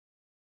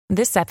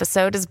This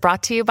episode is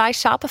brought to you by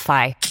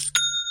Shopify.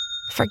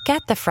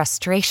 Forget the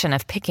frustration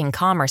of picking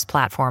commerce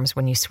platforms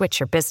when you switch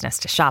your business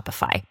to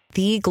Shopify,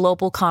 the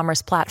global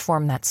commerce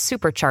platform that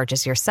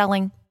supercharges your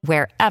selling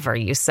wherever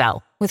you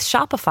sell. With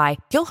Shopify,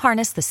 you'll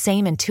harness the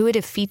same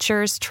intuitive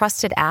features,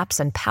 trusted apps,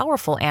 and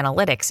powerful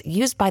analytics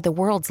used by the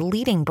world's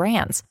leading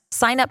brands.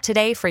 Sign up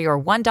today for your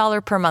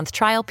 $1 per month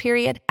trial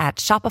period at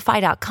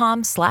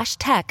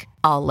shopify.com/tech,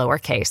 all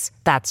lowercase.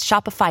 That's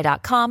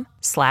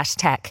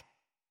shopify.com/tech.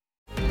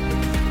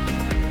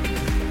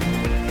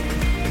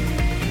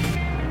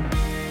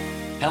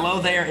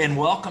 Hello there, and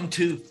welcome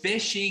to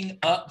Fishing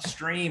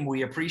Upstream.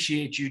 We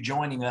appreciate you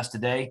joining us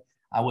today.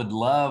 I would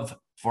love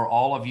for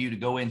all of you to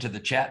go into the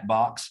chat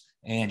box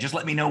and just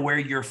let me know where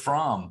you're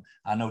from.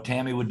 I know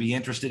Tammy would be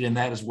interested in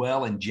that as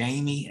well, and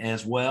Jamie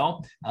as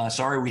well.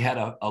 Sorry, we had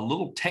a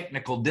little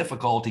technical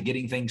difficulty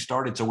getting things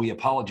started, so we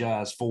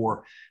apologize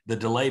for the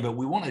delay, but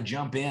we want to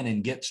jump in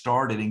and get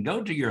started and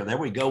go to there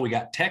we go. We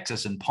got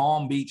Texas and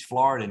Palm Beach,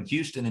 Florida, and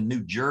Houston and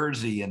New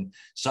Jersey and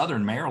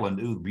Southern Maryland.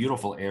 Ooh,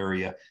 beautiful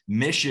area.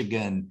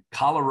 Michigan,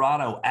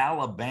 Colorado,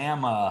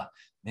 Alabama,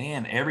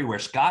 man, everywhere.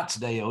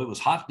 Scottsdale, it was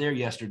hot there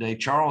yesterday.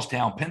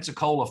 Charlestown,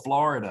 Pensacola,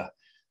 Florida,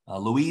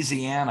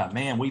 Louisiana.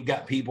 Man, we've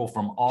got people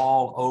from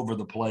all over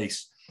the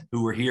place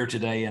who are here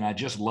today, and I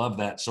just love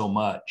that so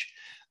much.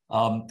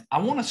 I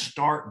want to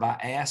start by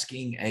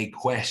asking a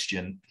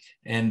question.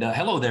 And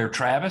hello there,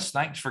 Travis.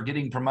 Thanks for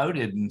getting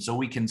promoted, and so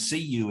we can see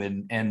you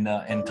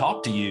and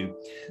talk to you.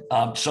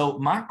 So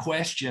my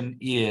question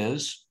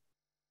is,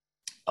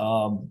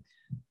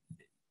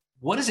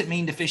 what does it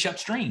mean to fish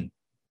upstream?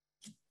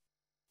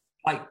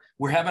 Like,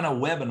 we're having a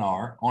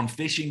webinar on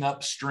fishing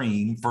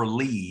upstream for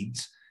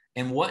leads.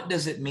 And what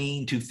does it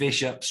mean to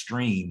fish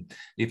upstream?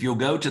 If you'll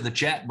go to the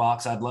chat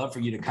box, I'd love for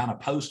you to kind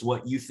of post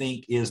what you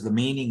think is the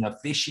meaning of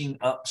fishing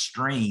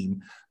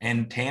upstream.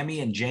 And Tammy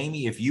and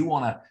Jamie, if you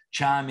want to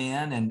chime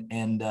in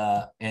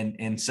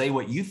and say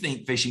what you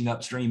think fishing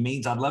upstream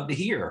means, I'd love to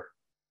hear.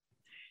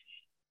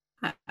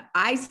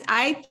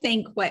 I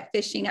think what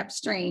fishing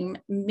upstream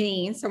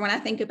means. So when I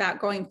think about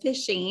going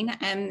fishing,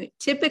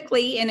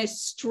 typically in a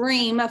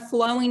stream, a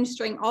flowing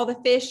stream, all the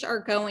fish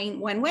are going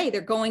one way. They're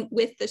going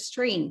with the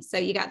stream. So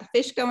you got the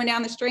fish going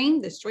down the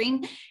stream,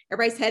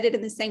 everybody's headed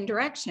in the same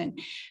direction.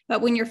 But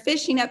when you're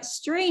fishing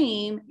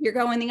upstream, you're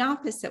going the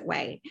opposite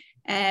way.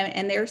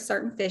 And there are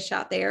certain fish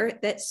out there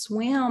that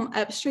swim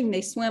upstream.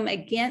 They swim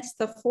against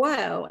the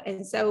flow.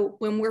 And so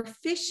when we're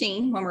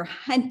fishing, when we're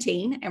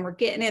hunting and we're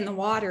getting in the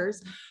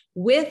waters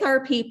with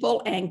our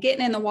people and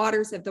getting in the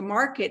waters of the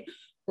market,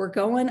 we're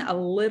going a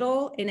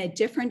little in a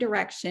different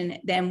direction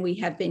than we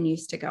have been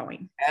used to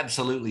going.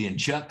 Absolutely. And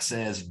Chuck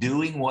says,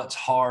 doing what's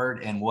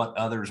hard and what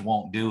others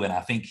won't do. And I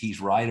think he's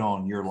right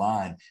on your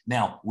line.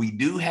 Now, we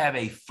do have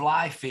a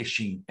fly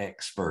fishing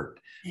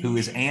expert who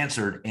has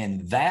answered,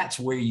 and that's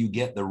where you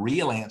get the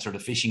real answer to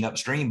fishing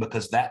upstream,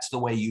 because that's the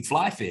way you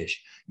fly fish.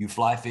 You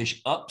fly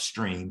fish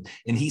upstream.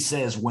 And he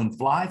says, when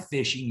fly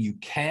fishing, you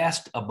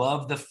cast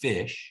above the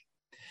fish,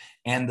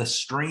 and the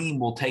stream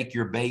will take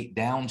your bait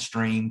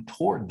downstream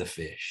toward the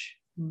fish.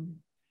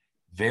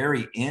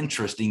 Very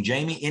interesting.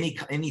 Jamie,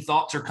 any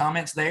thoughts or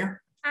comments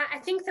there? I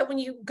think that when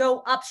you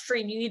go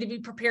upstream, you need to be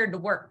prepared to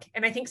work.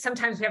 And I think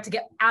sometimes we have to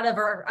get out of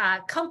our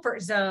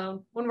comfort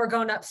zone when we're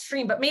going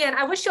upstream. But man,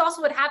 I wish you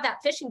also would have that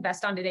fishing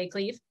vest on today,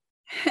 Cleve.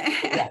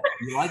 Yeah,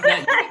 you like that?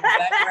 You like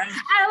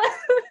that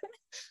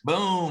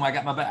Boom, I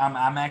got my back.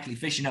 I'm actually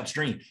fishing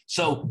upstream.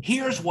 So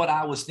here's what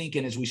I was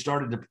thinking as we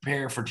started to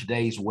prepare for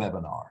today's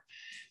webinar.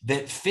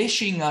 That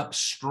fishing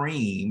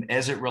upstream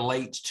as it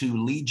relates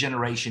to lead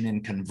generation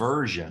and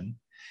conversion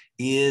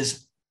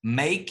is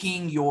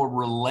making your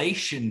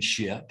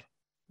relationship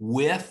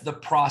with the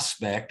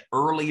prospect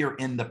earlier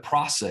in the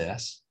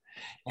process,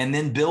 and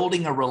then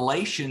building a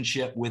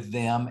relationship with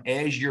them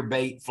as your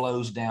bait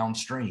flows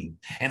downstream.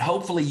 And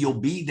hopefully you'll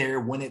be there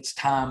when it's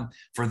time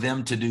for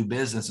them to do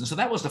business. And so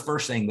that was the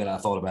first thing that I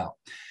thought about.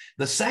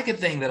 The second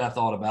thing that I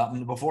thought about,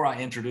 and before I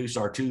introduce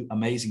our two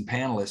amazing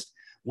panelists,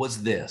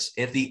 was this.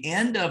 At the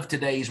end of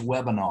today's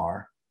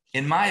webinar,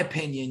 in my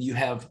opinion, you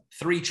have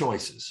three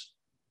choices.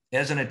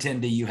 As an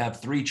attendee, you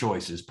have three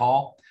choices.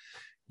 Paul,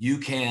 you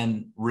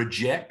can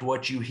reject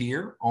what you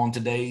hear on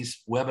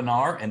today's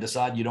webinar and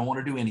decide you don't want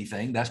to do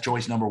anything. That's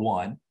choice number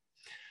one.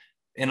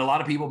 And a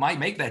lot of people might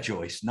make that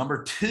choice.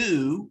 Number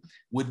two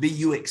would be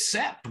you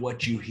accept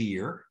what you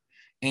hear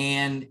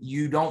and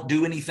you don't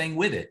do anything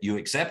with it. You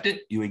accept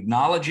it, you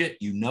acknowledge it,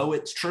 you know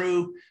it's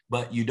true,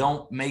 but you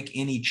don't make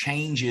any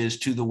changes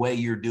to the way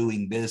you're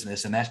doing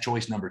business. And that's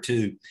choice number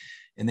two.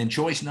 And then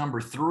choice number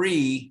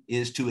three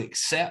is to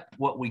accept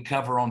what we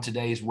cover on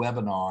today's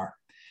webinar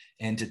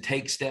and to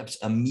take steps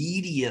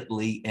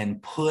immediately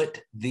and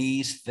put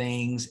these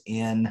things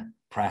in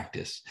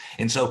practice.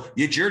 And so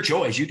it's your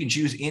choice. You can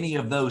choose any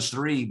of those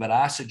three, but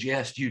I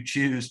suggest you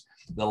choose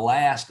the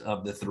last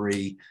of the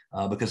three,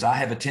 because I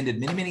have attended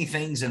many, many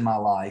things in my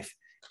life,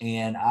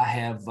 and I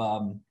have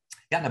gotten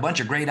a bunch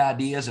of great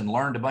ideas and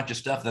learned a bunch of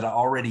stuff that I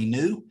already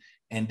knew.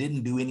 and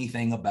didn't do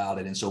anything about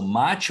it. And so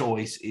my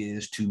choice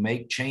is to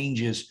make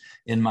changes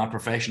in my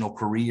professional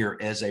career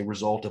as a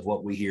result of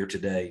what we hear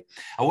today.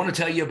 I want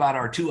to tell you about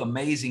our two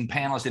amazing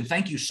panelists, and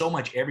thank you so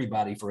much,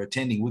 everybody, for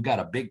attending. We've got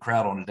a big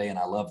crowd on today, and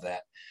I love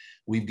that.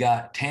 We've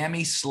got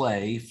Tammy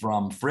Slay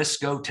from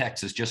Frisco,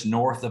 Texas, just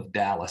north of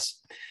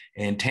Dallas.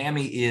 And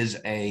Tammy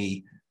is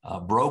a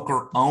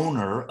broker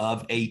owner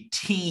of a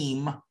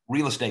team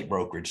real estate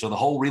brokerage. So the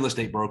whole real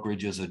estate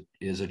brokerage is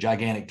a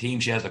gigantic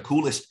team. She has the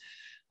coolest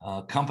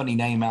company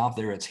name out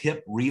there. It's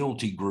HIP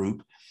Realty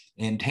Group.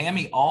 And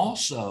Tammy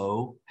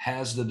also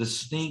has the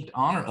distinct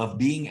honor of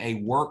being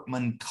a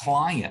workman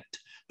client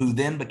who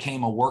then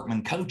became a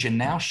workman coach. And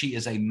now she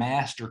is a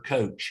master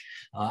coach.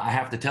 I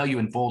have to tell you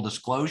in full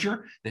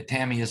disclosure that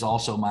Tammy is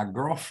also my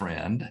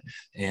girlfriend.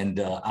 And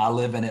I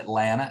live in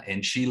Atlanta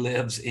and she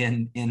lives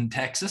in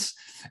Texas.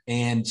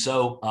 And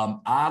so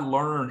I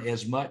learn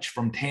as much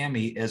from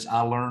Tammy as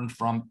I learned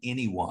from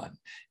anyone.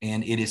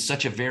 And it is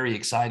such a very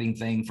exciting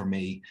thing for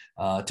me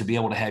to be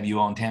able to have you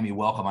on. Tammy,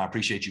 welcome. I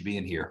appreciate you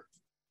being here.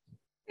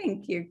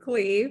 Thank you,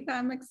 Cleve.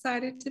 I'm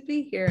excited to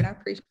be here and I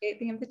appreciate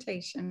the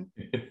invitation.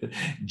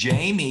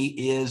 Jamie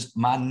is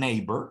my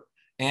neighbor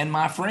and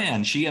my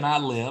friend. She and I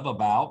live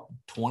about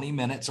 20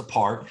 minutes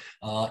apart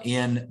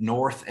in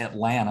North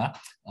Atlanta.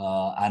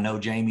 I know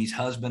Jamie's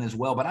husband as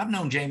well, but I've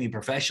known Jamie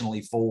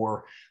professionally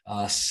for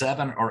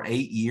 7 or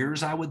 8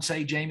 years, I would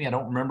say, Jamie. I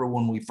don't remember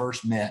when we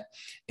first met.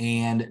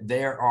 And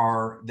there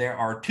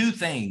are two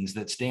things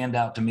that stand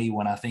out to me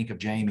when I think of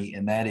Jamie,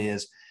 and that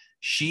is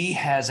she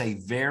has a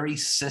very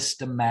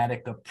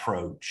systematic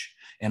approach.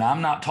 And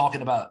I'm not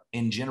talking about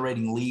in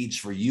generating leads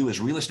for you as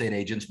real estate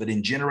agents, but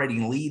in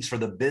generating leads for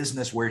the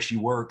business where she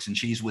works, and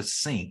she's with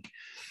Sync.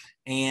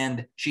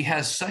 And she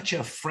has such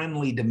a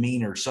friendly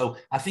demeanor. So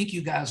I think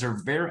you guys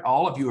are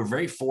all of you are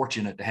very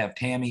fortunate to have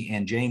Tammy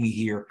and Jamie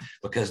here,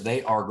 because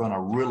they are going to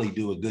really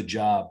do a good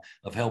job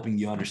of helping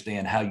you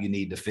understand how you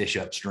need to fish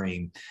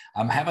upstream.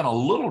 I'm having a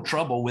little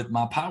trouble with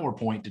my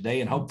PowerPoint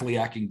today, and hopefully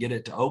I can get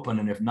it to open.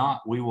 And if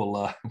not, we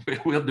will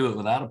we'll do it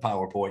without a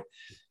PowerPoint.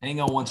 Hang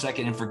on one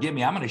second and forgive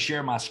me. I'm going to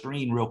share my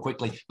screen real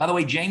quickly. By the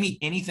way, Jamie,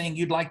 anything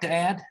you'd like to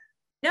add?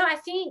 No, I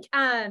think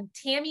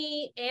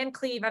Tammy and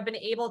Cleve, I've been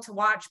able to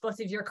watch both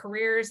of your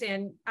careers,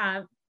 and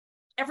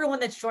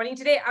everyone that's joining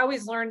today, I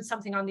always learn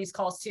something on these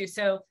calls too.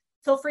 So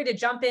feel free to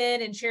jump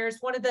in and share.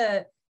 One of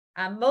the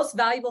most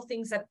valuable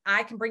things that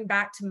I can bring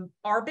back to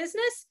our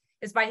business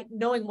is by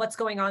knowing what's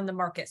going on in the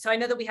market. So I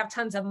know that we have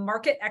tons of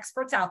market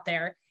experts out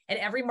there, and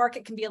every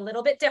market can be a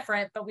little bit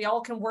different, but we all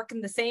can work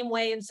in the same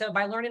way. And so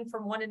by learning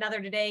from one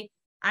another today,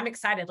 I'm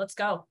excited. Let's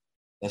go.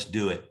 Let's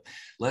do it.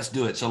 Let's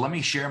do it. So let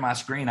me share my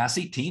screen. I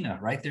see Tina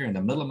right there in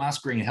the middle of my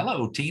screen.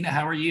 Hello, Tina.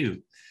 How are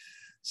you?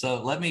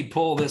 So let me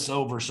pull this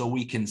over so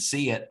we can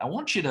see it. I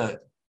want you to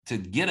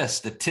get a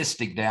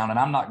statistic down, and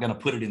I'm not going to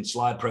put it in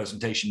slide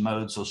presentation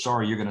mode. So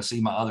sorry, you're going to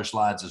see my other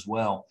slides as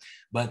well.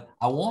 But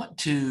I want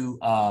to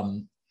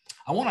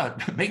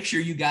make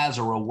sure you guys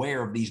are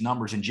aware of these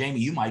numbers. And Jamie,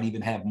 you might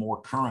even have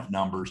more current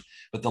numbers.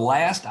 But the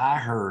last I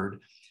heard,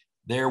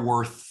 there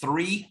were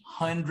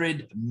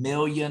 300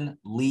 million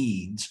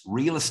leads,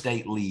 real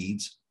estate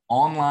leads,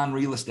 online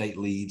real estate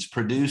leads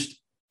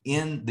produced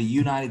in the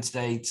United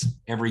States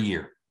every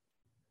year.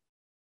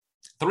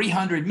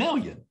 300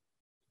 million.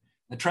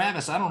 Now,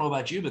 Travis, I don't know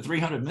about you, but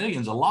 300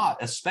 million is a lot,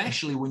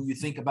 especially when you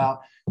think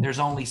about there's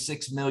only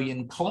 6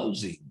 million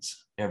closings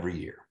every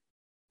year,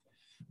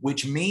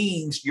 which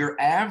means your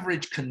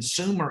average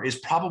consumer is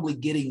probably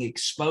getting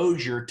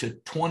exposure to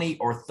 20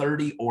 or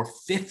 30 or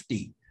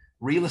 50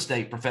 real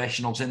estate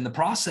professionals in the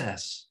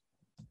process.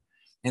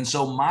 And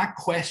so my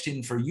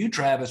question for you,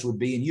 Travis, would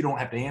be, and you don't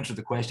have to answer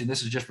the question,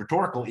 this is just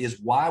rhetorical, is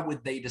why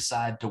would they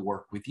decide to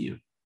work with you?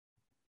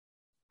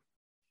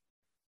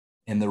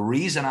 And the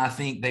reason I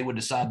think they would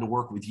decide to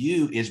work with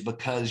you is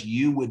because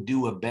you would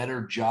do a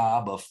better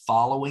job of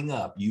following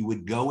up. You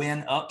would go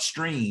in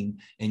upstream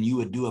and you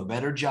would do a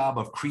better job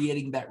of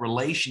creating that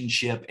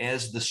relationship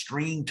as the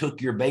stream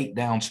took your bait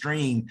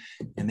downstream.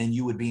 And then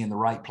you would be in the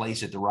right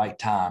place at the right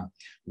time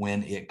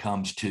when it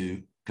comes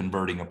to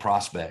converting a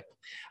prospect.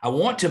 I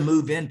want to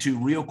move into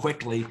real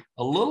quickly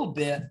a little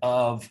bit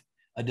of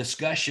a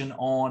discussion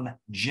on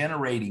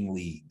generating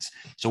leads.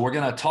 So we're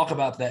going to talk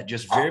about that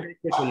just very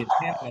quickly.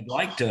 I'd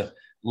like to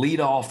lead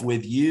off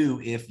with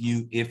you if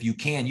you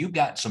can. You've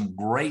got some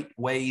great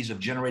ways of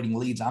generating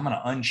leads. I'm going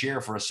to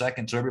unshare for a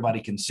second so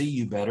everybody can see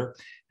you better.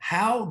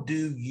 How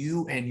do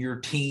you and your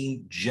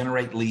team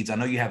generate leads? I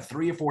know you have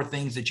 3 or 4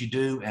 things that you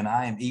do, and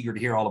I am eager to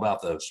hear all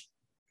about those.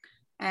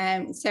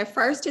 So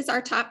first is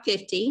our top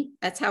 50.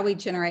 That's how we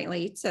generate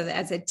leads. So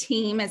as a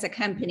team, as a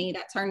company,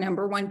 that's our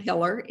number 1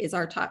 pillar, is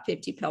our top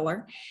 50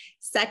 pillar.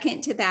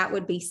 Second to that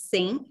would be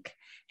Sync.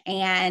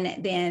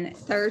 And then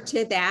third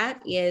to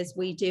that is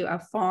we do a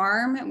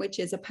farm, which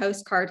is a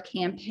postcard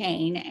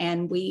campaign.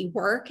 And we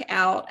work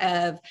out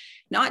of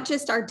not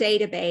just our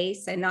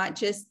database and not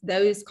just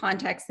those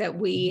contacts that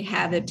we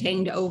have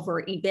obtained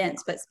over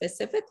events, but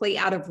specifically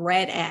out of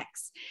RedX,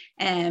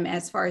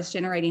 as far as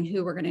generating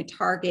who we're going to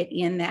target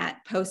in that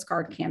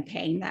postcard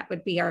campaign. That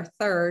would be our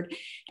third.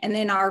 And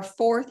then our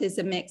fourth is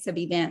a mix of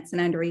events,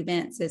 and under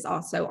events is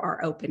also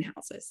our open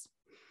houses.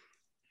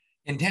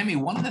 And Tammy,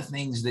 one of the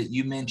things that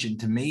you mentioned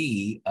to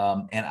me,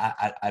 and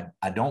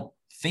I don't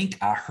think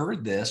I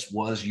heard this,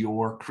 was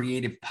your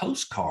creative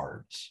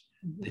postcards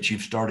that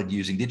you've started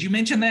using. Did you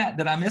mention that?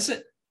 Did I miss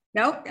it?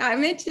 Nope, I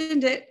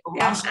mentioned it. Oh,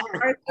 yeah,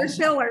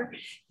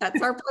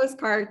 that's our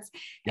postcards.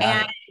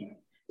 And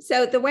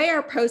so the way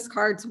our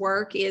postcards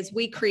work is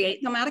we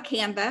create them out of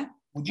Canva.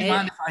 Would you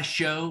mind if I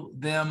show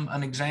them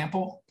an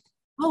example?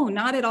 Oh,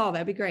 not at all.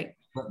 That'd be great.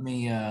 Let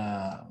me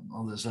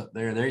hold this up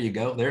there. There you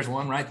go. There's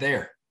one right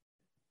there.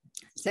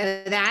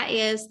 So that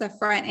is the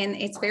front, and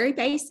it's very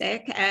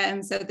basic.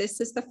 So this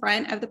is the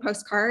front of the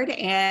postcard,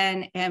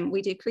 and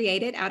we do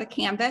create it out of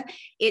Canva.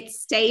 It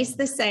stays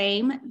the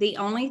same. The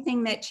only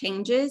thing that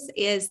changes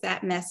is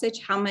that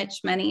message, how much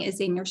money is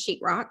in your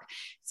sheetrock.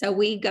 So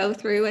we go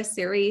through a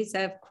series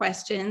of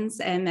questions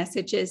and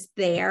messages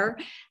there,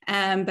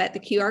 but the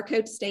QR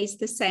code stays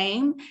the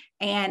same,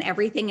 and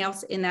everything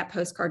else in that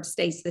postcard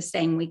stays the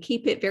same. We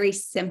keep it very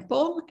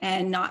simple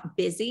and not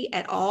busy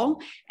at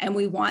all. And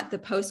we want the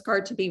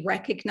postcard to be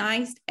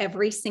recognized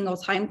every single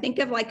time. Think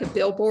of like a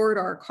billboard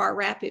or a car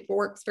wrap. It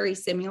works very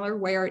similar,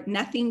 where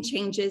nothing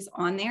changes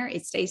on there.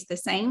 It stays the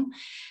same,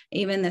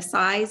 even the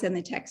size and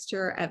the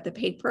texture of the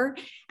paper.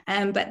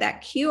 But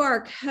that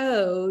QR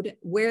code,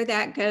 where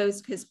that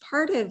goes, because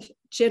part of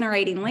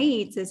generating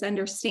leads is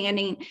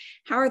understanding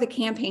how are the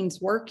campaigns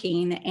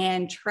working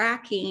and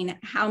tracking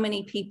how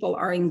many people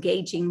are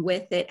engaging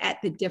with it at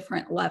the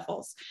different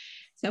levels.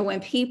 So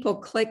when people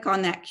click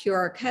on that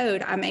QR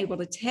code, I'm able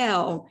to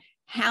tell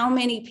how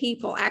many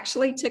people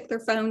actually took their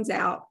phones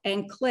out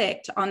and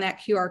clicked on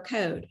that QR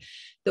code.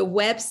 The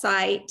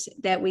website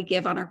that we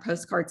give on our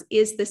postcards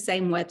is the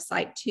same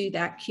website to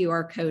that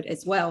QR code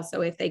as well.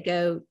 So if they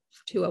go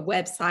to a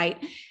website,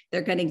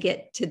 they're going to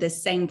get to the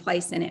same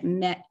place, and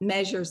it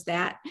measures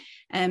that.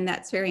 And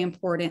that's very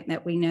important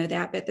that we know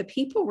that. But the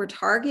people we're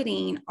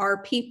targeting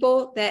are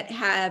people that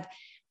have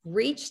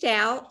reached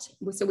out.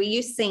 So we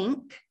use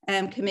Sync,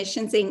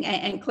 commissions,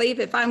 and Cleve,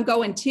 if I'm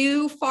going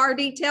too far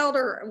detailed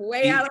or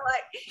way out of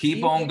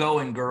keep on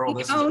going, girl.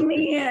 This is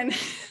me in.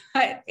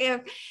 But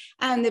if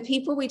the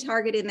people we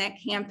target in that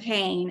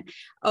campaign,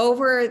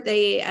 over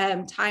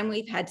the time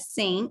we've had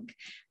Sync,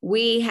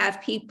 we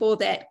have people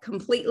that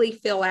completely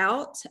fill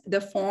out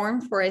the form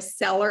for a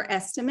seller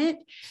estimate.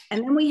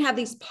 And then we have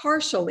these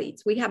partial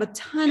leads. We have a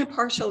ton of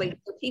partial leads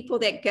for people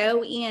that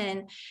go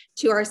in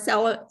to our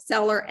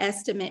seller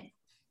estimate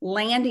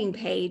landing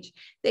page.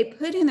 They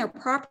put in their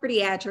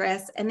property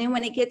address, and then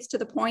when it gets to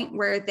the point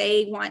where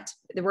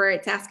where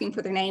it's asking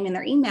for their name and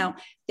their email,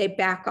 they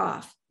back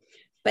off.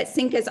 But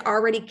Sync has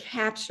already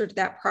captured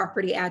that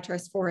property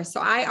address for us. So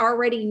I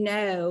already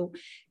know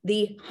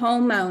the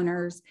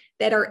homeowners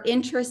that are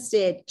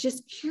interested,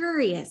 just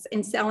curious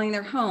in selling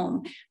their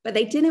home, but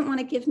they didn't want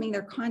to give me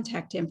their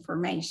contact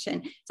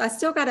information. So I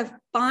still got to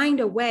find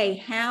a way.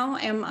 How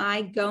am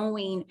I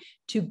going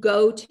to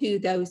go to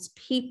those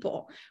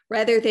people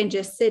rather than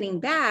just sitting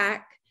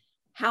back?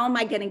 How am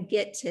I going to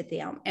get to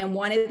them? And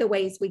one of the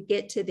ways we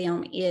get to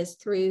them is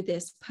through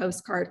this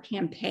postcard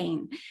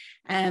campaign.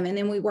 And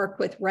then we work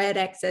with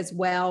RedX as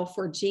well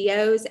for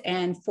geos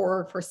and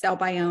for sell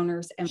by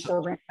owners and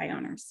for rent by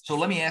owners. So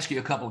let me ask you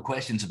a couple of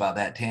questions about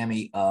that,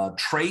 Tammy.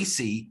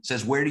 Tracy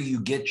says, where do you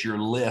get your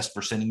list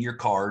for sending your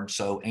cards?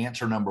 So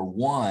answer number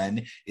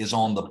one is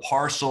on the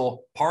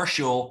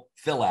partial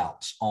fill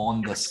outs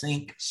on the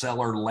Sync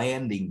seller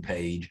landing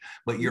page,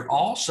 but you're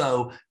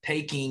also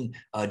taking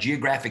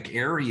geographic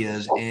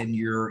areas and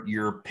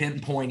you're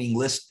pinpointing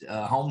list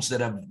homes that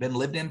have been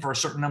lived in for a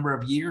certain number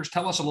of years.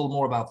 Tell us a little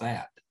more about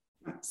that.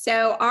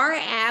 So our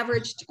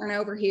average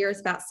turnover here is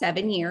about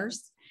 7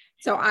 years.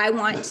 So I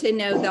want to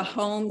know the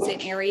homes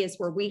in areas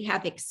where we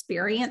have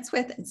experience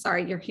with. And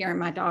sorry, you're hearing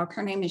my dog.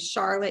 Her name is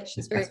Charlotte.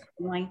 She's very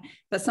friendly,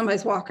 but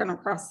somebody's walking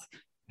across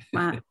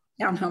my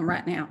townhome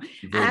right now.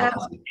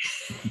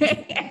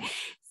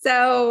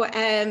 So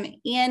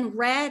in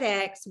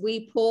RedX,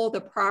 we pull the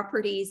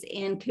properties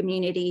in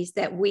communities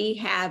that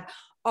we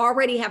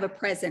already have a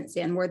presence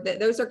in, where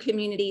those are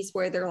communities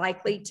where they're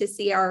likely to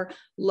see our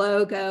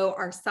logo,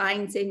 our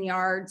signs in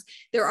yards.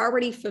 They're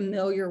already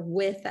familiar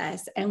with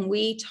us, and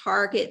we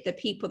target the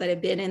people that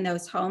have been in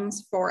those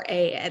homes for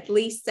at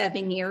least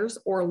 7 years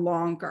or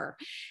longer,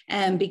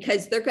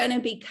 because they're going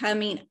to be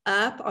coming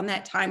up on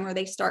that time where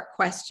they start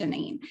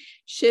questioning,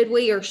 should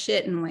we or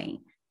shouldn't we?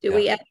 Do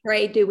we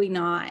upgrade? Do we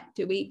not?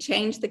 Do we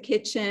change the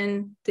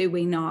kitchen? Do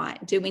we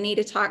not? Do we need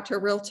to talk to a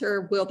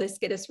realtor? Will this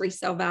get us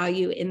resale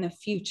value in the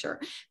future?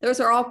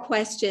 Those are all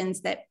questions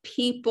that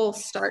people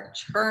start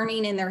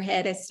churning in their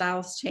head as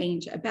styles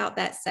change about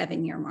that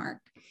 7 year mark.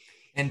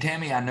 And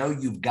Tammy, I know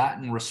you've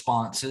gotten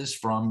responses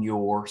from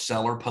your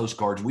seller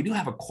postcards. We do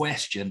have a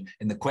question,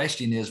 and the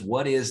question is,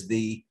 what is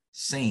the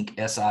Sync,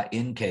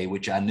 SINK,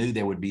 which I knew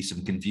there would be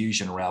some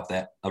confusion around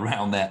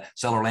that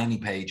seller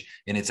landing page,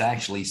 and it's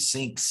actually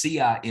Sync,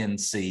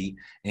 CINC,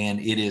 and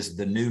it is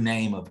the new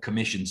name of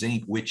Commissions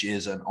Inc., which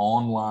is an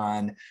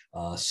online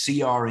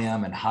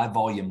CRM and high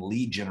volume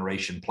lead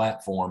generation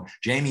platform.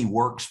 Jamie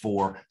works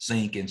for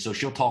Sync, and so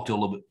she'll talk to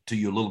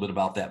you a little bit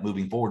about that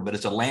moving forward, but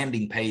it's a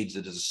landing page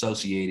that is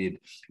associated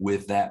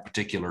with that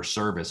particular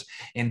service.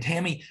 And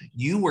Tammy,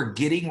 you were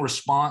getting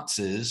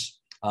responses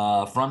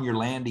from your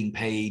landing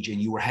page, and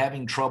you were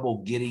having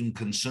trouble getting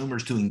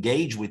consumers to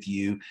engage with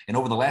you. And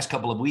over the last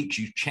couple of weeks,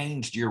 you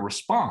changed your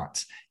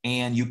response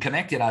and you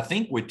connected, I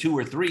think, with 2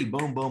 or 3,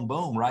 boom, boom,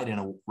 boom, right in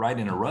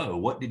a row.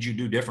 What did you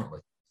do differently?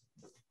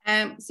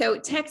 So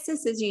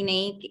Texas is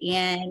unique,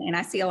 and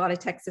I see a lot of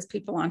Texas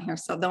people on here,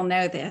 so they'll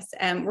know this.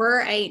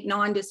 We're a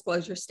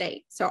non-disclosure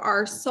state, so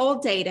our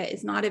sold data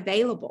is not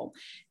available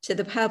to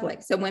the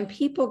public. So when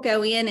people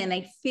go in and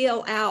they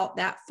fill out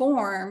that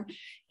form,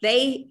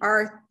 they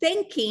are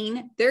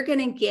thinking they're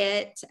going to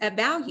get a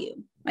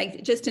value,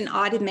 like just an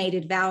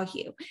automated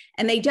value,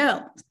 and they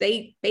don't.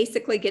 They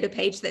basically get a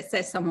page that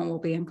says someone will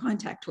be in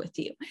contact with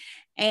you.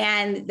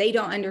 And they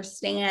don't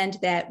understand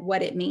that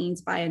what it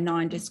means by a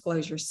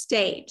non-disclosure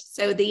state.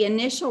 So the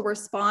initial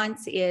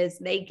response is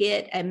they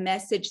get a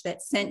message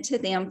that's sent to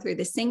them through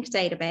the Sync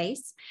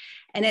database,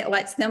 and it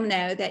lets them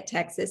know that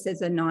Texas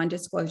is a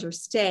non-disclosure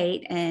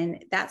state,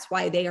 and that's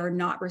why they are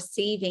not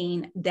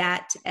receiving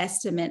that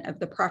estimate of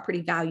the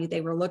property value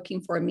they were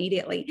looking for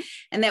immediately,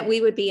 and that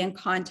we would be in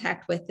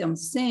contact with them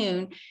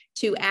soon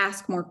to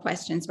ask more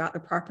questions about the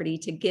property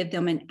to give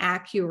them an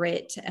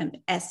accurate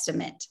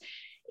estimate.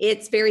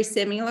 It's very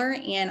similar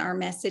in our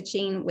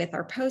messaging with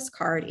our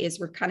postcard. Is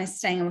we're kind of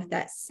staying with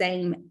that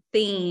same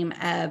theme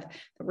of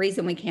the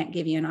reason we can't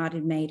give you an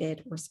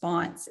automated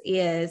response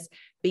is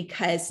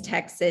because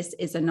Texas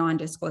is a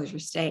non-disclosure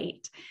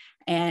state.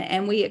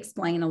 And we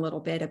explain a little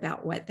bit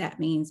about what that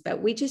means,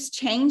 but we just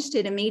changed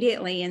it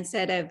immediately.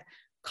 Instead of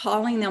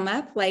calling them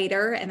up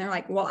later and they're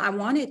like, well, I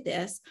wanted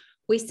this,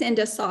 we send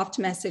a soft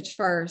message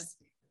first.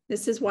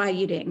 This is why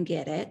you didn't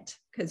get it,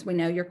 because we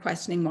know you're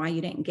questioning why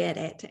you didn't get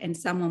it, and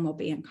someone will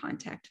be in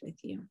contact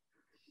with you.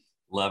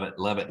 Love it,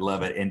 love it,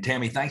 love it. And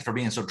Tammy, thanks for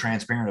being so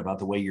transparent about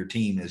the way your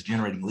team is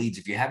generating leads.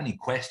 If you have any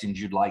questions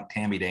you'd like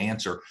Tammy to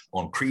answer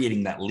on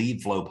creating that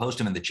lead flow, post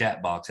them in the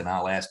chat box and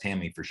I'll ask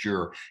Tammy for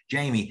sure.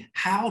 Jamie,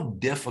 how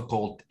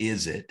difficult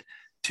is it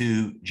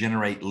to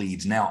generate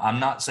leads? Now, I'm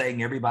not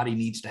saying everybody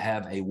needs to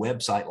have a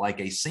website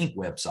like a Sync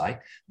website,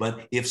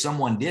 but if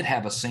someone did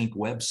have a Sync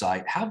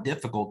website, how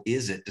difficult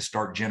is it to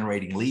start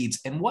generating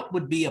leads? And what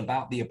would be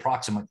about the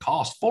approximate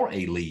cost for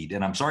a lead?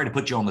 And I'm sorry to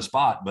put you on the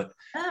spot, but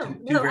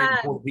two very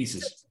important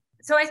pieces.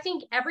 So I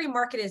think every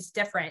market is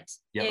different.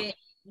 Yep.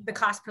 The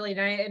cost per lead.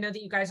 And I know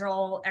that you guys are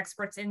all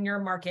experts in your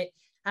market,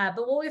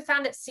 but what we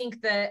found at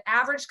Sync, the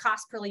average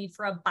cost per lead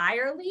for a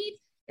buyer lead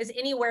is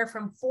anywhere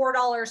from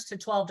 $4 to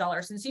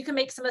 $12. And so you can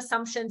make some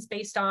assumptions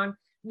based on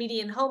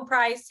median home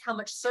price, how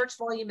much search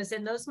volume is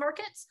in those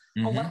markets,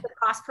 or what the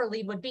cost per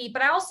lead would be.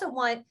 But I also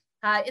want,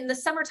 in the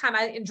summertime,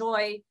 I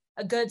enjoy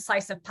a good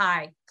slice of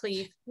pie.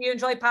 Cleve, you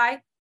enjoy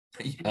pie?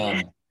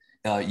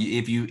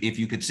 If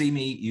you could see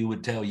me, you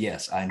would tell,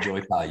 yes, I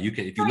enjoy pie. You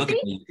can, if you look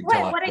at me, you can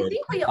tell. What I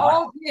think we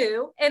all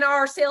do, and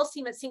our sales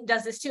team at Sync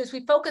does this too, is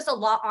we focus a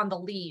lot on the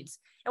leads.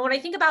 And when I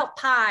think about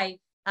pie,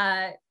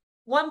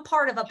 one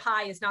part of a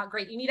pie is not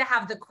great. You need to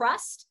have the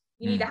crust,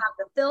 you need to have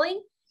the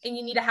filling, and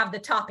you need to have the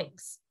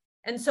toppings.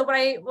 And so what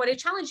I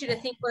challenge you to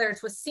think, whether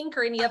it's with Sync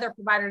or any other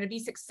provider, to be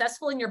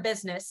successful in your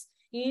business,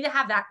 you need to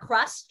have that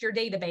crust, your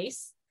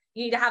database,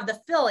 you need to have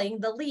the filling,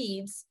 the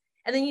leads,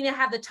 and then you need to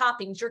have the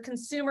toppings, your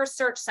consumer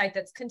search site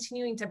that's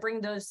continuing to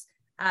bring those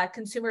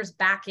consumers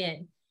back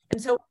in.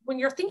 And so when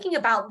you're thinking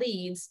about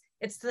leads,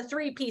 it's the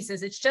 3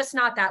 pieces. It's just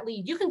not that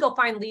lead. You can go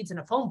find leads in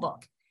a phone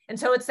book. And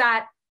so it's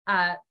that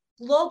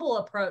global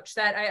approach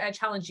that I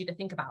challenge you to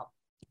think about.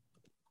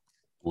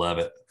 Love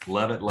it.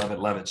 Love it. Love it.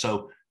 Love it.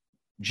 So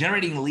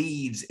generating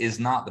leads is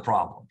not the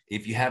problem.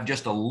 If you have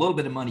just a little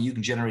bit of money, you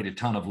can generate a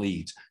ton of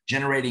leads.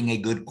 Generating a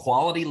good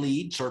quality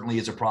lead certainly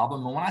is a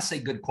problem. And when I say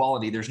good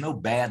quality, there's no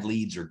bad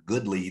leads or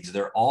good leads.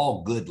 They're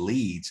all good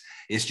leads.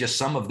 It's just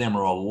some of them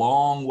are a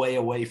long way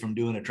away from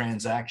doing a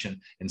transaction,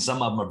 and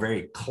some of them are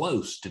very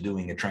close to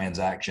doing a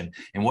transaction.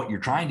 And what you're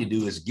trying to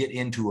do is get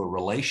into a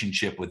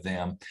relationship with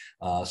them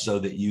so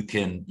that you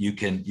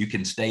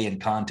can stay in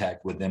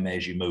contact with them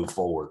as you move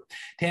forward.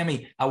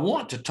 Tammy, I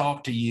want to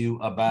talk to you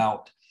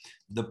about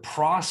the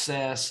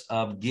process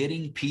of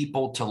getting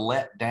people to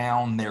let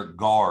down their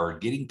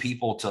guard, getting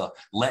people to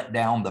let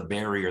down the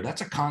barrier. That's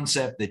a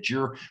concept that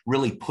you're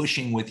really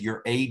pushing with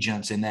your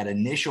agents in that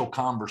initial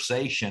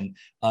conversation.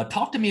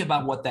 Talk to me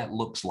about what that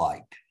looks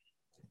like.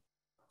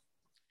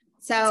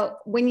 So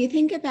when you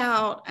think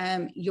about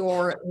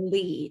your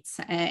leads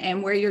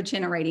and where you're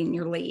generating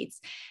your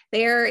leads,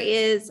 there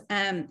is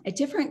a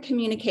different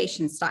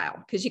communication style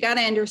because you got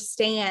to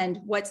understand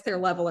what's their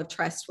level of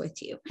trust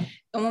with you.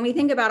 And when we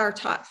think about our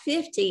top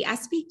 50, I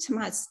speak to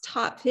my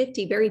top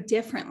 50 very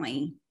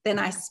differently than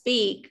I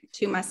speak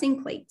to my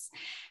sync leads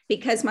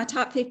because my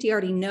top 50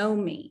 already know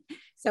me.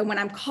 So when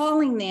I'm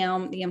calling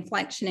them, the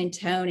inflection and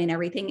tone and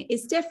everything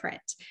is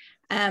different.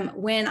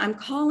 When I'm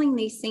calling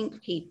these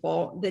sync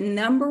people, the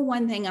number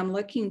one thing I'm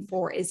looking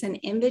for is an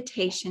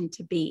invitation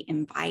to be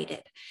invited.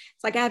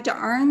 It's like I have to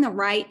earn the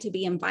right to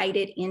be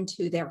invited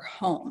into their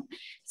home.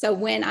 So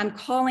when I'm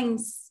calling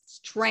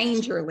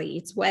stranger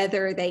leads,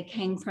 whether they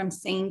came from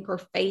Sync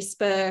or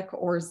Facebook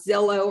or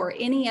Zillow or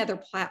any other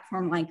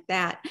platform like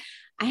that,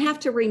 I have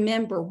to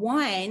remember,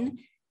 one,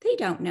 they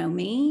don't know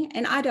me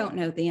and I don't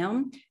know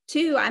them.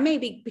 Two,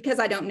 because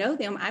I don't know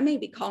them, I may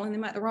be calling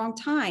them at the wrong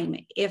time.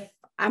 If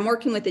I'm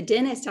working with a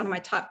dentist out of my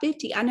top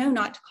 50, I know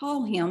not to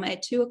call him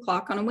at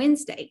 2:00 on a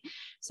Wednesday.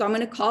 So I'm going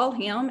to call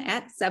him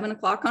at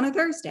 7:00 on a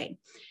Thursday.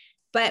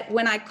 But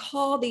when I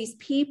call these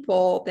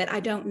people that I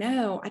don't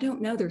know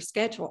their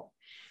schedule.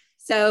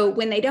 So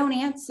when they don't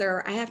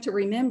answer, I have to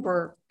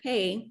remember,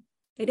 hey,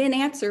 they didn't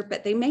answer,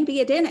 but they may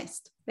be a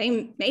dentist.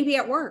 They may be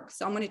at work.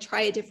 So I'm going to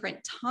try a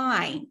different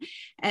time.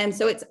 And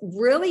so it's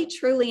really,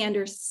 truly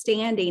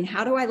understanding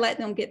how do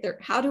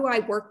I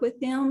work with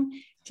them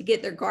to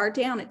get their guard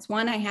down. It's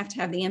one, I have to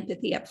have the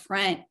empathy up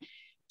front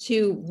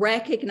to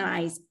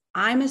recognize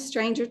I'm a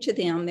stranger to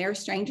them. They're a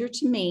stranger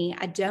to me.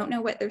 I don't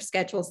know what their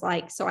schedule's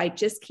like. So I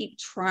just keep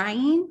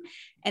trying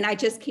and I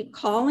just keep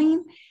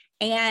calling.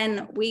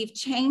 And we've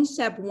changed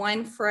up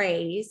one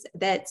phrase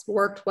that's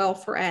worked well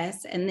for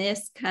us. And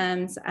this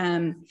comes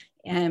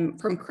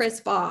from Chris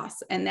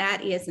Voss. And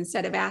that is,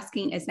 instead of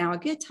asking, is now a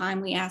good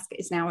time? We ask,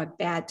 is now a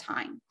bad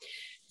time?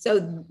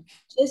 So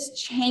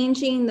just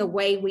changing the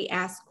way we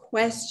ask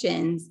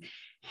questions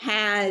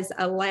has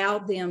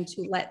allowed them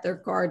to let their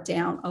guard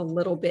down a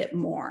little bit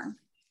more.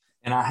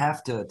 And I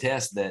have to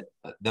attest that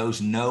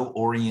those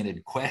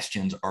no-oriented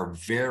questions are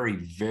very,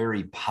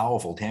 very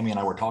powerful. Tammy and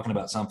I were talking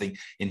about something,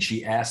 and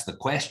she asked the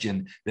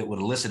question that would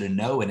elicit a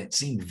no, and it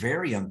seemed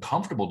very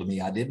uncomfortable to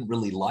me. I didn't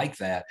really like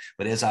that.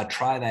 But as I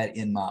try that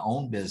in my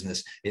own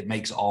business, it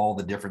makes all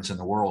the difference in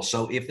the world.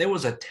 So if there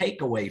was a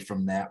takeaway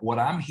from that, what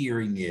I'm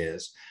hearing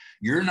is,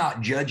 you're not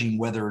judging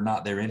whether or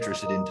not they're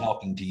interested in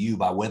talking to you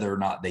by whether or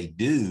not they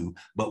do,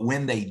 but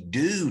when they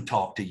do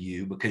talk to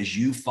you, because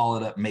you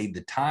followed up, made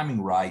the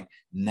timing right,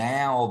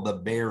 now the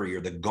barrier,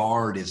 the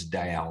guard is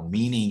down,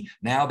 meaning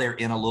now they're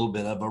in a little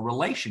bit of a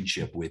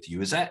relationship with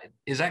you. Is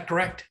that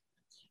correct?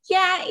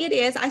 Yeah, it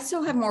is. I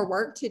still have more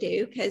work to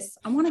do because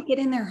I want to get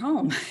in their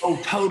home. Oh,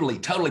 totally.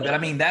 But I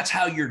mean, that's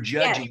how you're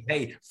judging. Yes.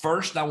 Hey,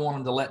 first I want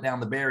them to let down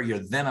the barrier,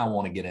 then I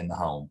want to get in the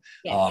home.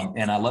 Yes.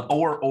 And I love,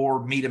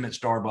 or meet them at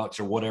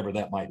Starbucks or whatever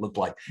that might look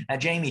like. Now,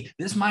 Jamie,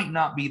 this might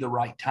not be the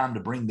right time to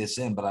bring this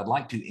in, but I'd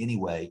like to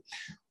anyway.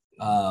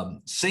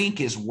 Sync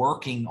is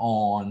working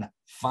on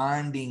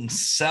finding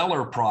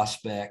seller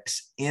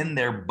prospects in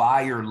their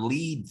buyer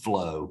lead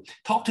flow.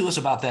 Talk to us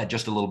about that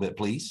just a little bit,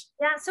 please.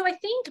 Yeah, so I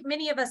think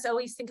many of us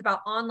always think about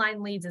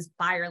online leads as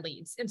buyer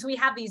leads. And so we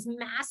have these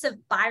massive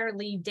buyer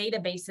lead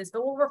databases,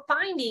 but what we're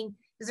finding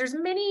is there's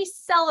many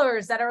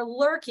sellers that are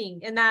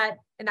lurking in that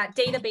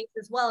database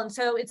as well. And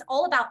so it's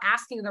all about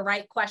asking the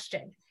right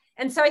question.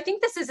 And so I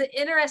think this is an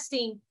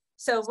interesting,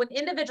 so when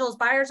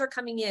buyers are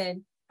coming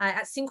in,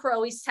 at Sync, we're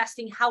always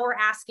testing how we're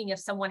asking if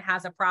someone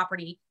has a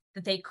property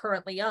that they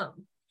currently own.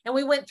 And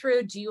we went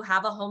through, do you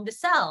have a home to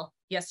sell?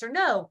 Yes or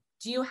no.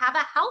 Do you have a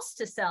house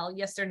to sell?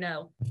 Yes or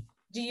no.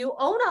 Do you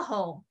own a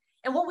home?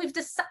 And what we've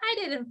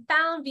decided and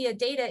found via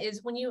data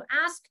is when you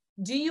ask,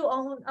 do you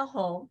own a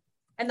home?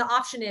 And the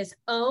option is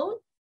own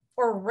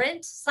or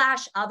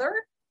rent/other,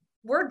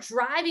 we're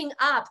driving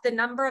up the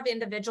number of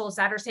individuals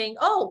that are saying,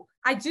 oh,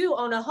 I do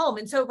own a home.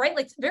 And so, right,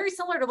 like very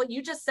similar to what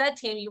you just said,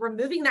 Tammy,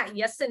 removing that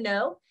yes and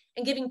no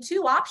and giving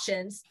two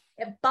options,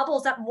 it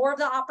bubbles up more of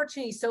the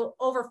opportunity. So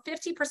over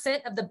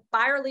 50% of the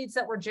buyer leads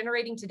that we're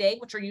generating today,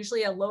 which are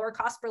usually a lower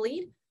cost per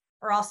lead,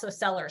 are also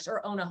sellers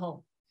or own a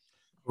home.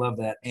 Love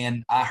that.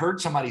 And I heard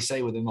somebody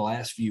say within the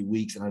last few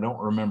weeks, and I don't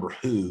remember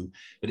who,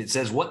 but it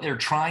says what they're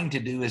trying to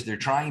do is they're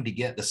trying to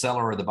get the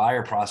seller or the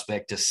buyer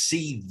prospect to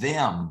see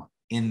them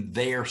in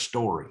their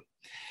story.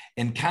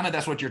 And kind of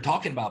that's what you're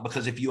talking about,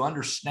 because if you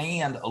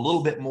understand a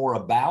little bit more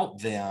about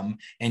them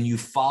and you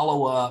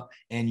follow up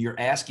and you're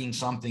asking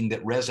something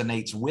that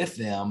resonates with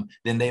them,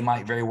 then they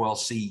might very well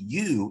see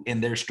you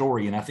in their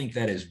story. And I think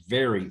that is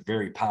very,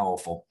 very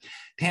powerful.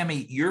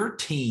 Tammy, your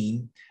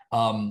team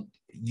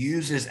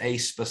uses a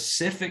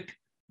specific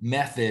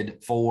method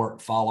for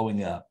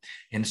following up.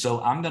 And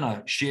so I'm going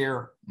to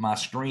share my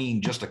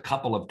screen just a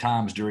couple of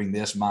times during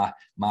this. My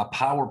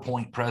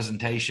PowerPoint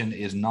presentation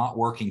is not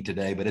working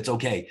today, but it's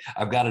okay.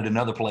 I've got it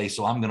another place,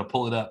 so I'm going to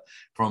pull it up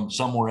from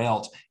somewhere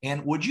else.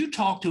 And would you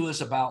talk to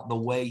us about the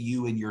way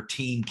you and your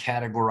team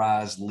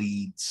categorize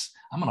leads?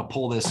 I'm going to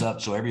pull this up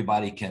so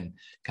everybody can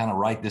kind of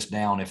write this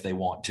down if they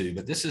want to,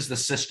 but this is the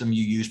system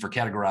you use for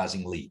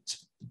categorizing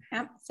leads.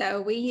 Yep.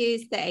 So we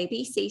use the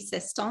ABC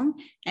system,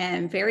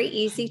 and very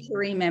easy to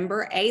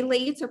remember. A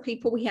leads are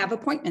people we have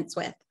appointments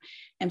with.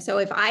 And so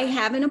if I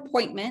have an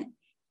appointment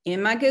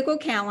in my Google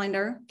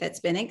Calendar that's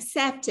been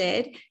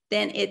accepted,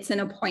 then it's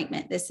an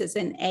appointment. This is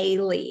an A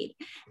lead.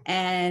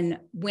 And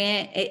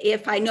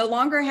if I no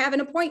longer have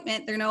an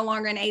appointment, they're no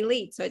longer an A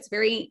lead. So it's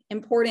very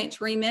important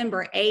to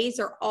remember A's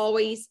are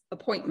always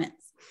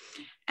appointments.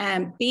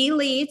 B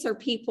leads are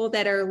people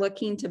that are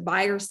looking to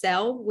buy or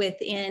sell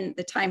within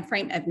the time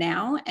frame of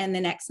now and the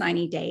next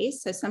 90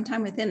 days. So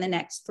sometime within the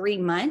next 3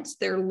 months,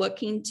 they're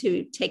looking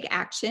to take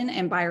action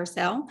and buy or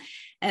sell.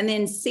 And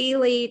then C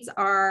leads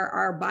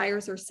are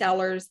buyers or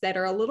sellers that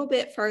are a little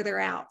bit further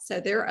out.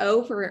 So they're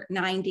over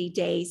 90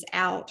 days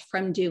out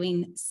from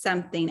doing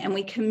something. And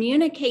we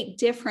communicate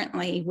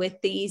differently with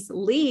these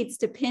leads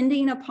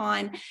depending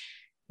upon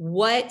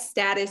what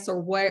status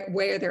or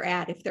where they're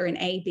at, if they're an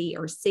A, B,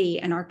 or C,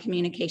 and our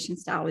communication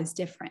style is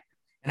different.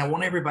 And I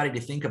want everybody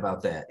to think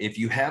about that. If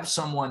you have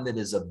someone that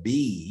is a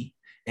B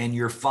and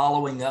you're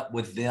following up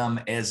with them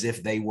as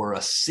if they were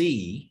a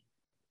C,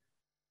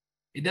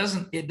 it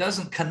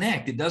doesn't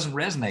connect. It doesn't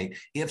resonate.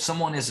 If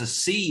someone is a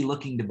C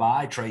looking to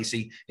buy,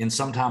 Tracy, in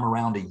sometime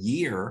around a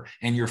year,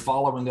 and you're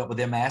following up with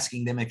them,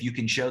 asking them if you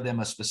can show them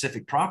a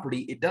specific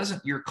property,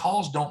 your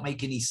calls don't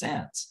make any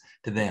sense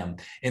to them.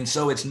 And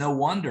so it's no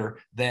wonder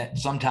that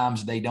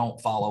sometimes they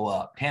don't follow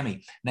up.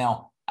 Tammy,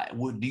 now,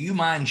 do you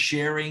mind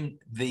sharing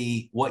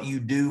what you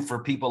do for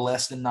people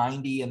less than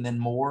 90 and then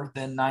more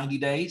than 90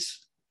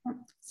 days?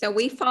 So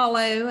we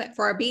follow,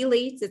 for our B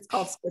leads, it's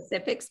called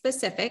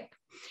specific.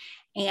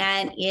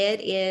 And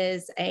it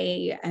is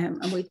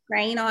we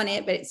train on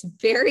it, but it's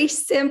very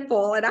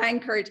simple. And I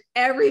encourage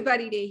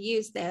everybody to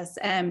use this.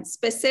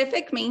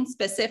 Specific means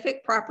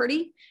specific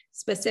property,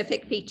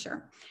 specific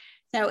feature.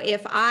 So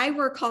if I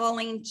were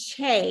calling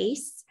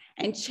Chase,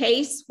 and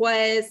Chase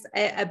was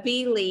a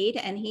B lead,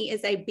 and he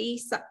is a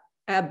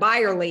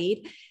buyer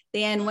lead,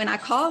 then when I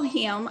call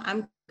him,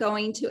 I'm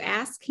going to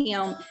ask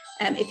him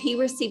if he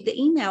received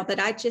the email that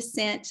I just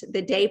sent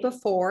the day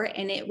before,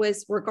 and it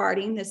was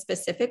regarding the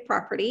specific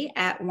property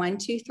at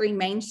 123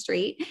 Main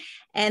Street,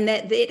 and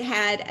that it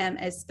had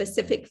a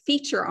specific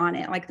feature on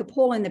it, like the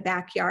pool in the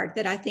backyard,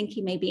 that I think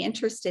he may be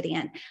interested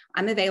in.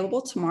 I'm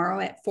available tomorrow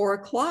at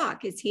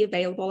 4:00. Is he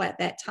available at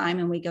that time?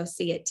 And we go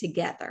see it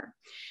together.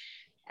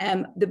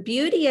 The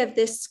beauty of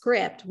this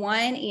script,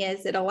 one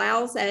is it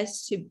allows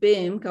us to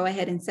go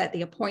ahead and set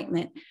the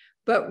appointment.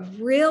 But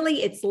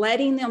really, it's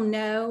letting them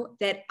know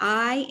that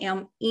I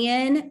am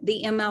in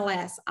the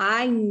MLS.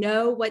 I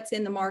know what's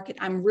in the market.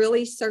 I'm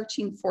really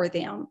searching for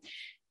them.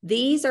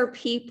 These are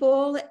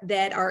people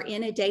that are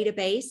in a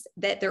database,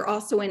 that they're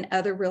also in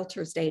other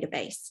realtors'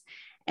 database.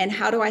 And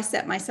how do I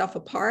set myself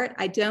apart?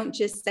 I don't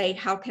just say,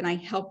 how can I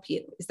help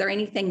you? Is there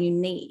anything you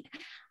need?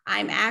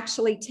 I'm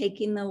actually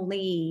taking the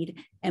lead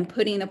and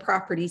putting the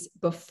properties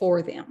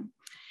before them.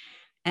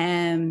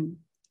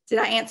 Did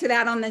I answer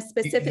that on the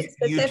specific?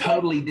 You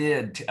totally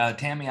did.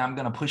 Tammy, I'm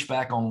going to push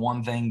back on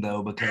one thing,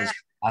 though, because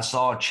I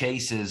saw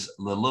the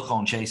look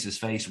on Chase's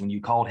face when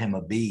you called him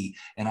a B,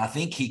 and I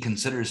think he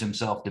considers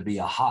himself to be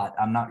a hot.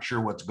 I'm not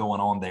sure what's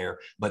going on there,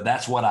 but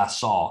that's what I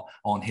saw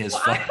on his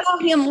face. I saw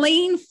him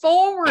lean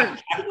forward.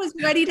 He was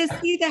ready to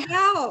see the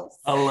house.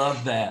 I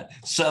love that.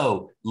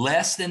 So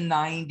less than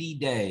 90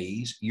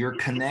 days, you're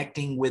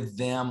connecting with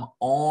them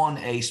on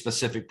a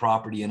specific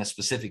property and a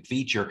specific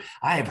feature.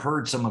 I have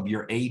heard some of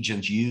your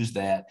agents use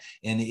that,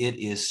 and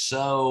it is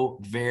so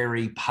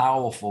very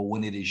powerful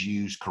when it is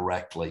used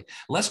correctly.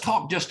 Let's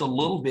talk just a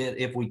little bit,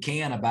 if we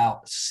can,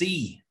 about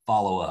C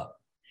follow-up.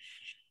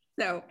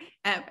 So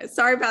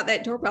sorry about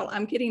that doorbell.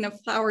 I'm getting a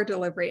flower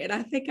delivery, and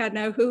I think I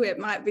know who it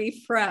might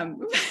be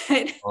from.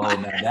 Oh,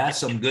 now that's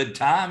some good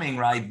timing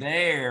right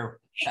there.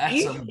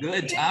 That's some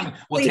good timing.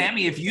 Well,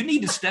 Tammy, if you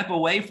need to step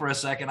away for a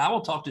second, I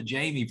will talk to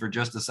Jamie for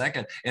just a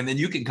second, and then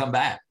you can come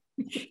back.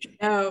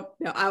 No,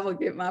 I will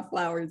get my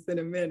flowers in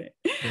a minute.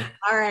 Yeah.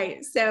 All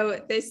right. So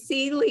the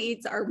C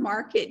leads are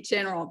market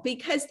general,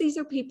 because these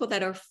are people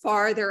that are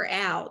farther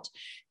out.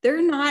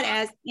 They're not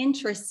as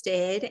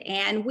interested,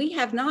 and we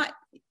have not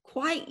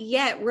quite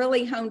yet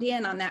really honed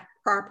in on that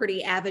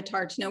property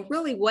avatar to know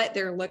really what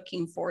they're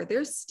looking for.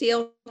 They're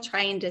still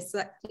trying to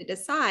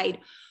decide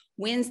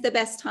when's the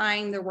best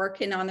time. They're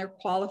working on their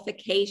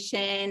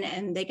qualification,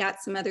 and they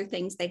got some other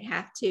things they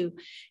have to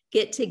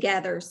get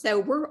together. So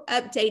we're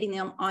updating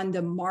them on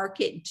the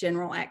market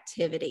general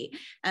activity,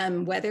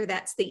 whether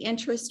that's the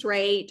interest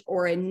rate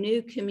or a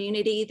new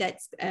community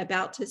that's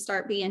about to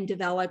start being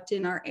developed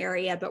in our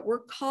area. But we're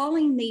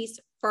calling these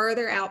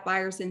further out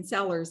buyers and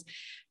sellers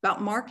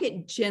about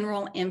market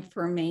general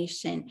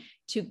information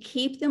to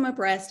keep them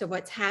abreast of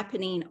what's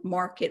happening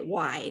market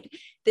wide.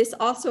 This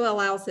also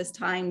allows us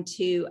time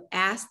to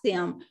ask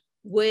them,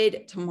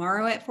 would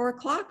tomorrow at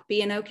 4:00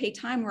 be an okay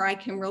time where I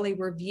can really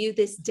review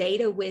this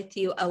data with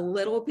you a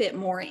little bit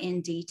more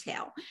in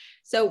detail?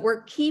 So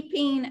we're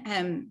keeping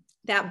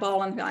that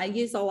ball and I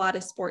use a lot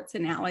of sports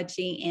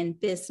analogy in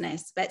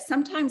business, but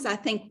sometimes I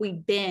think we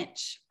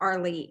bench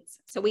our leads.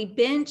 So we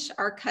bench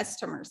our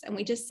customers and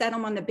we just set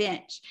them on the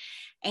bench.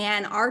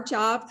 And our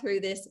job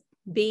through this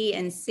B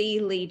and C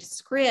lead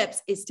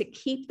scripts is to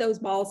keep those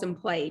balls in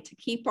play, to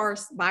keep our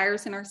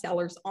buyers and our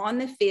sellers on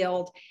the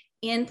field,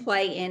 in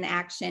play, in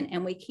action,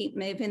 and we keep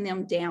moving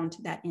them down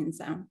to that end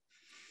zone.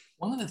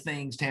 One of the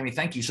things, Tammy,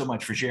 thank you so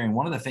much for sharing.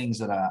 One of the things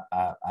that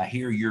I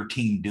hear your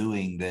team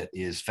doing that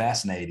is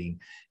fascinating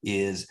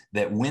is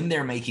that when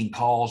they're making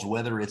calls,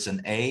 whether it's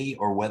an A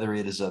or whether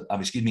it is a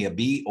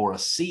B or a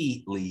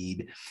C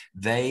lead,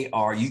 they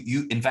are,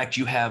 in fact,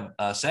 you have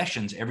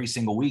sessions every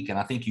single week, and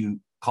I think you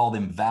call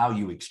them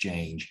value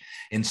exchange.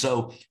 And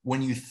so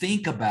when you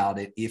think about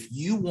it, if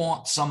you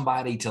want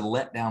somebody to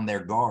let down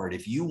their guard,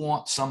 if you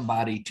want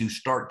somebody to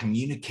start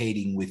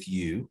communicating with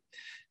you,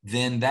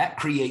 then that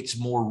creates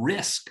more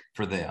risk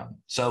for them.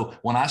 So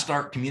when I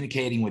start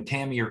communicating with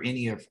Tammy or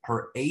any of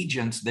her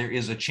agents, there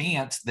is a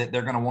chance that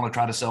they're going to want to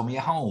try to sell me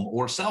a home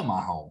or sell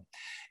my home.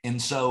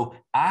 And so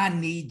I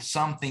need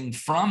something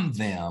from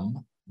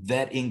them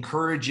that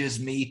encourages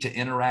me to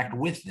interact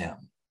with them.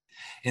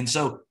 And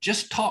so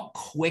just talk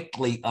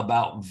quickly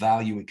about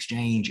value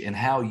exchange and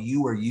how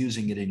you are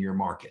using it in your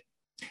market.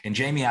 And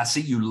Jamie, I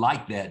see you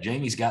like that.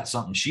 Jamie's got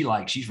something she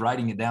likes. She's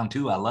writing it down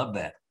too. I love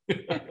that.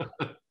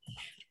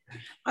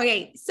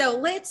 Okay, so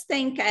let's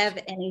think of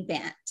an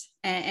event,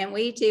 and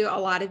we do a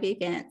lot of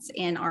events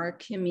in our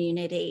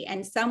community,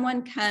 and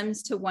someone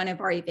comes to one of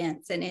our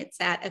events and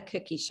it's at a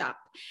cookie shop,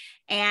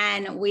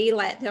 and we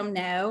let them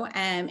know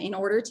in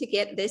order to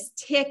get this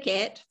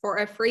ticket for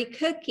a free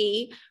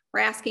cookie,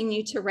 we're asking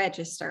you to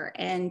register.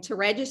 And to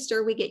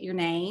register, we get your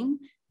name,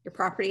 your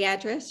property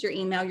address, your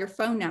email, your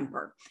phone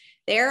number.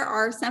 There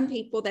are some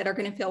people that are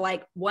going to feel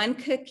like one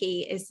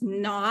cookie is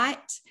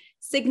not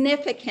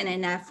significant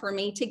enough for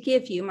me to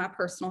give you my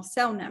personal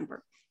cell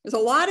number. There's a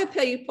lot of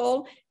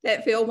people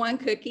that feel one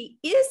cookie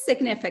is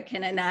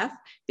significant enough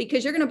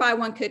because you're going to buy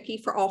one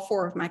cookie for all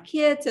 4 of my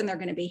kids and they're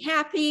going to be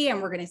happy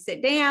and we're going to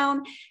sit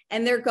down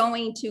and they're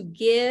going to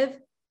give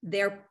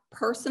their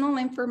personal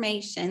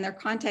information, their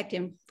contact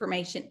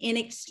information in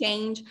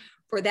exchange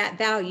for that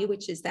value,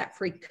 which is that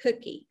free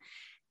cookie.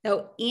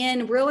 So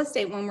in real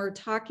estate, when we're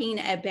talking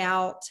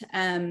about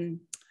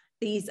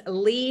these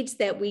leads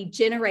that we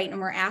generate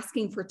and we're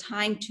asking for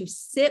time to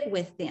sit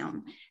with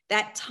them,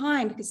 that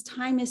time, because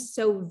time is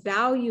so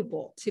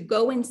valuable to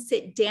go and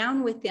sit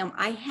down with them,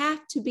 I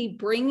have to be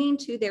bringing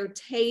to their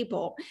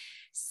table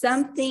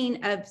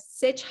something of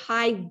such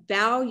high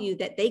value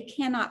that they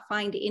cannot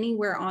find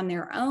anywhere on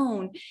their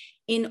own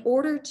in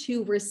order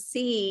to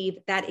receive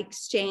that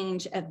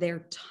exchange of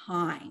their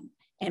time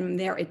and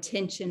their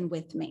attention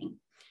with me.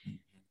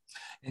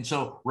 And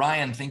so,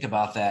 Ryan, think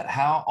about that.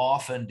 How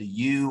often do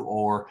you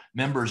or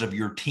members of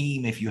your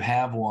team, if you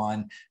have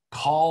one,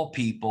 call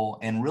people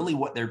and really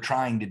what they're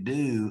trying to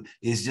do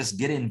is just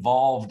get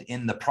involved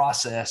in the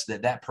process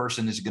that that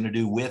person is going to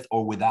do with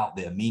or without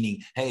them?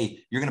 Meaning, hey,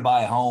 you're going to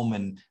buy a home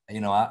and,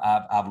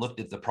 I've looked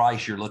at the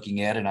price you're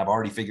looking at and I've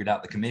already figured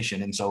out the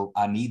commission. And so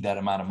I need that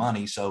amount of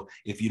money. So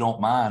if you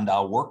don't mind,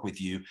 I'll work with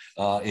you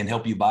and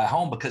help you buy a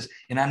home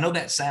and I know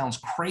that sounds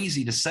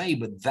crazy to say,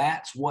 but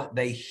that's what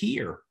they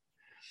hear.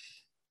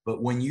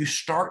 But when you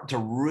start to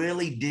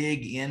really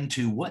dig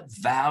into what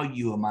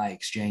value am I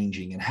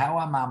exchanging and how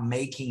am I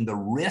making the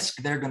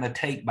risk they're going to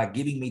take by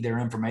giving me their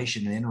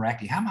information and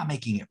interacting, how am I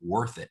making it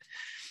worth it?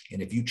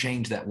 And if you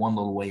change that one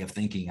little way of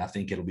thinking, I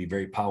think it'll be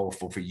very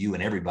powerful for you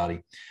and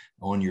everybody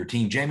on your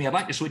team. Jamie, I'd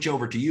like to switch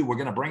over to you. We're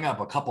going to bring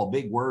up a couple of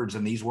big words,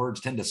 and these words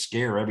tend to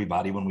scare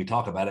everybody when we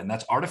talk about it, and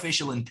that's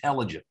artificial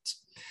intelligence.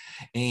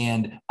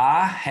 And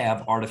I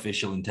have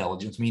artificial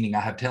intelligence, meaning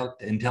I have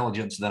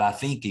intelligence that I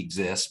think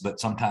exists,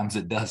 but sometimes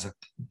it doesn't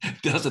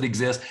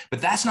exist.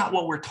 But that's not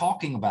what we're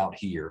talking about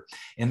here.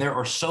 And there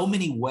are so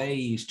many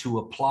ways to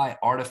apply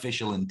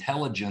artificial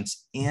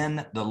intelligence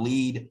in the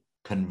lead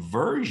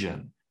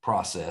conversion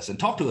process. And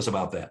talk to us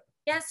about that.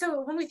 Yeah.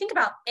 So when we think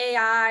about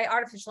AI,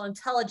 artificial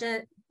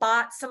intelligence,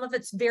 bots, some of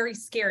it's very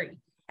scary.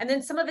 And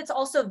then some of it's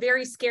also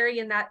very scary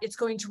in that it's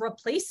going to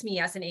replace me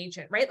as an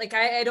agent, right? Like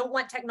I don't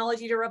want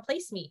technology to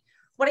replace me.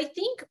 What I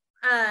think,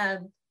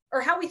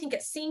 or how we think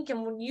at Sync,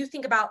 and when you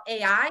think about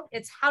AI,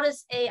 it's how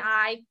does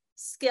AI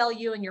scale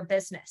you and your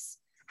business?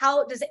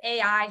 How does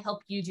AI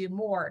help you do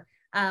more?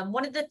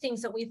 One of the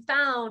things that we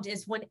found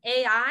is when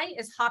AI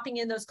is hopping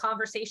in those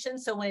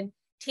conversations. So when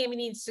Tammy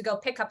needs to go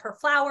pick up her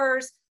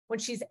flowers, when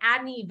she's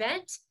at an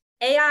event,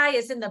 AI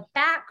is in the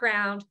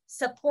background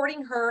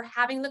supporting her,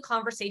 having the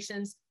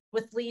conversations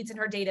with leads in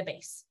her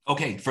database.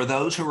 Okay, for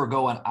those who are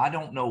going, I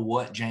don't know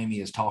what Jamie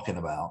is talking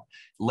about.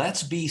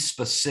 Let's be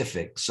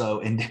specific.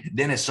 So, and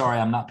Dennis, sorry,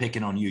 I'm not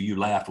picking on you. You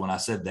laughed when I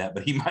said that,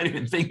 but he might have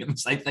been thinking the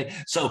same thing.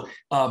 So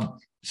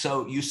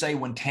you say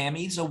when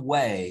Tammy's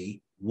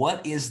away,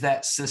 what is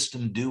that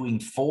system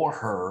doing for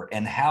her,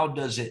 and how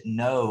does it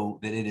know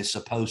that it is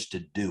supposed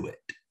to do it?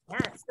 Yeah,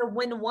 so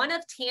when one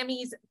of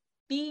Tammy's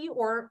B,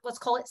 or let's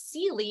call it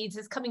C leads,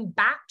 is coming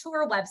back to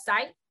her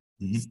website,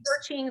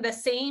 searching the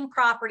same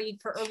property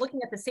or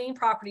looking at the same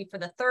property for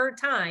the third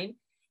time,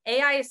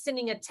 AI is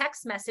sending a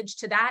text message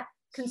to that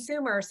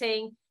consumer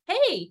saying,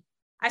 hey,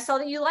 I saw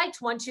that you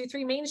liked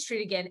 123 Main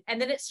Street again.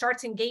 And then it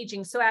starts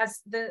engaging. So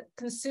as the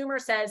consumer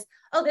says,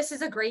 oh, this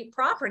is a great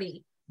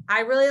property.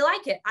 I really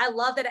like it. I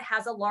love that it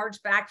has a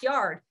large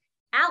backyard.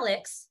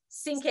 Alex,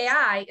 Sync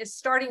AI, is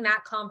starting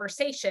that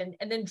conversation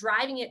and then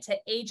driving it to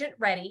agent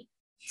ready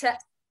to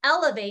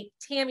elevate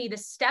Tammy to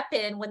step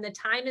in when the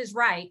time is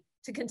right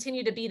to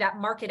continue to be that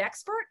market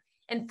expert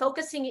and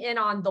focusing in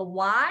on the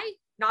why,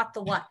 not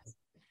the what.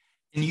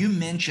 And you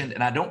mentioned,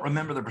 and I don't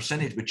remember the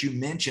percentage, but you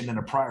mentioned in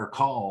a prior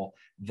call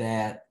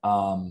that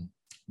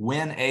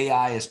when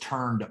AI is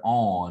turned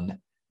on,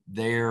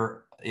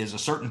 there is a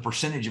certain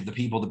percentage of the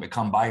people that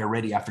become buyer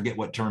ready. I forget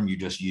what term you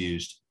just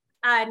used.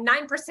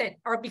 9%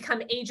 are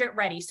become agent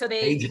ready. So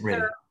they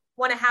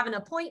want to have an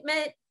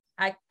appointment.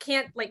 I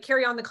can't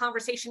carry on the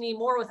conversation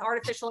anymore with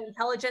artificial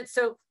intelligence.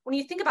 So when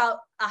you think about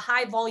a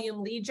high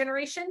volume lead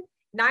generation,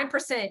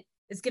 9%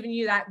 is giving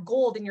you that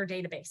gold in your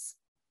database.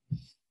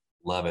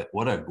 Love it.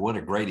 What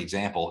a great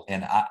example.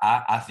 And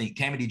I think,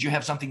 Tammy, did you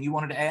have something you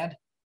wanted to add?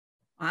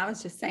 I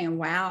was just saying,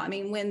 wow. I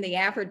mean, when the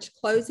average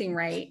closing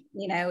rate,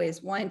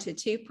 is 1 to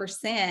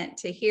 2%,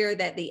 to hear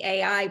that the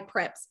AI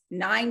preps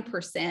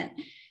 9%.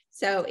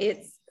 So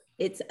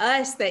it's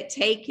us that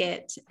take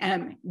it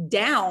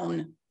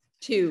down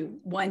to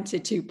 1 to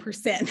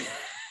 2%.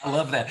 I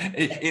love that.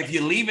 If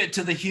you leave it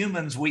to the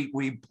humans,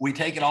 we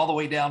take it all the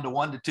way down to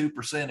 1 to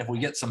 2%. If we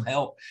get some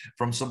help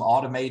from some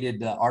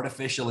automated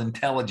artificial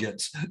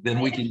intelligence, then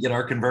we can get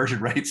our conversion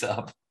rates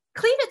up.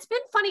 Cleve, it's been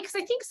funny because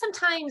I think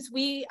sometimes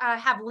we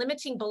have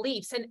limiting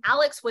beliefs, and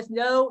Alex with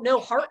no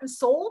heart and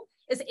soul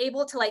is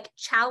able to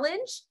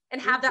challenge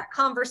and have that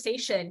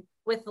conversation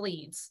with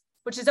leads,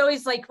 which is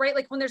always right.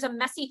 Like when there's a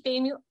messy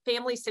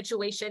family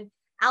situation,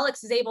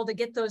 Alex is able to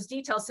get those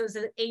details. So as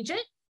an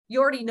agent, you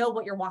already know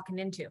what you're walking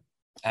into.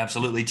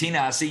 Absolutely. Tina,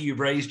 I see you've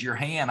raised your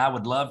hand. I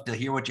would love to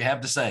hear what you have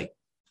to say.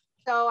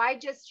 So I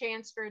just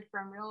transferred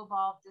from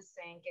RealEvolve to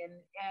Sync,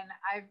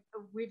 and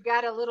we've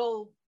got a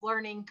little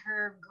learning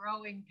curve,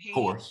 growing pains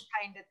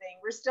kind of thing.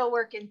 We're still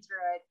working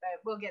through it,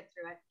 but we'll get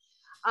through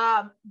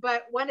it.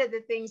 But one of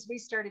the things, we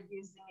started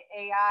using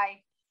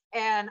AI,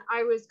 and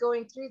I was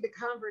going through the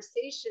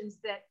conversations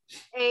that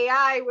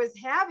AI was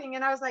having,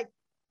 and I was like,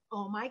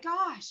 oh my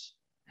gosh,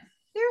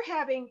 they're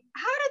having,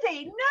 how do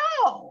they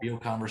know? Real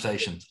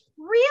conversations.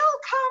 Real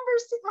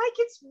conversation, like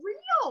it's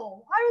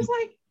real. I was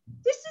like,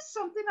 this is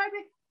something I've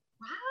been,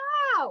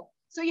 wow.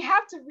 So you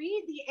have to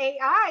read the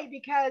AI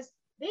because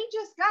they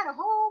just got a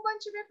whole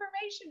bunch of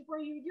information for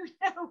you would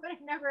have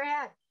never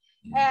had.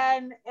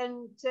 And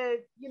to,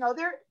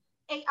 their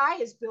AI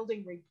is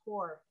building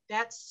rapport.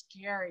 That's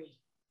scary.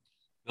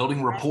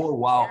 Building rapport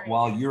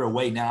while you're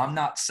away. Now, I'm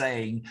not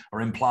saying or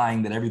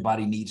implying that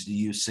everybody needs to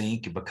use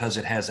Sync because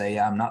it has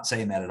AI. I'm not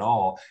saying that at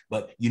all,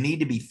 but you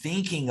need to be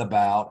thinking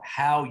about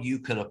how you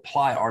could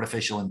apply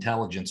artificial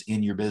intelligence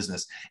in your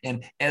business.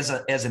 And as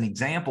an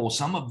example,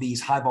 some of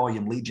these high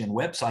volume lead gen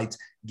websites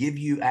give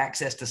you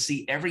access to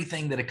see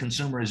everything that a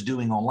consumer is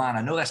doing online.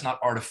 I know that's not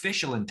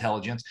artificial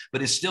intelligence,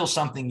 but it's still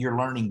something you're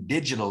learning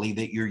digitally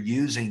that you're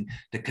using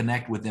to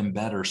connect with them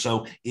better.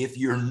 So if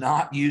you're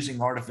not using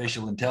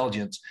artificial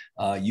intelligence,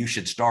 you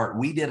should start.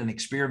 We did an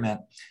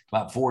experiment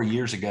about 4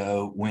 years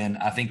ago when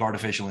I think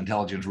artificial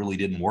intelligence really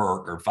didn't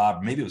work, or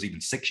 5, maybe it was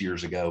even 6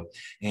 years ago.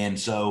 And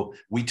so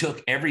we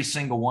took every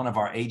single one of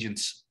our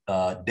agents'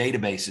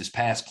 databases,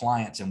 past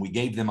clients, and we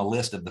gave them a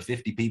list of the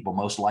 50 people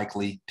most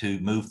likely to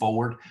move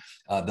forward.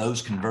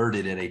 Those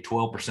converted at a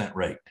 12%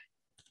 rate.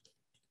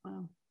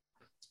 Wow.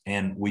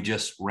 And we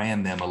just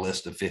ran them a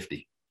list of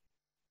 50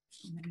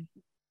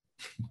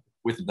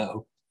 with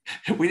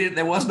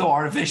there was no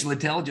artificial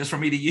intelligence for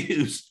me to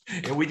use.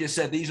 And we just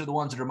said, these are the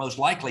ones that are most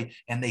likely.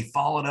 And they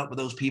followed up with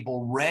those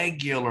people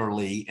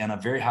regularly. And a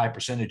very high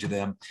percentage of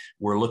them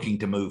were looking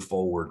to move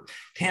forward.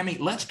 Tammy,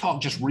 let's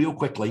talk just real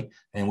quickly.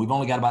 And we've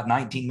only got about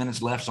 19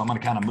 minutes left. So I'm going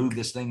to kind of move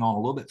this thing on a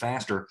little bit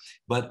faster.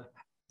 But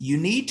you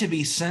need to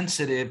be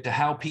sensitive to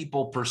how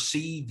people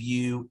perceive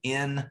you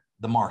in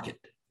the market.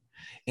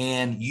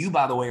 And you,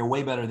 by the way, are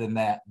way better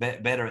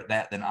at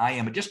that than I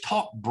am. But just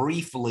talk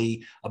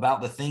briefly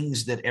about the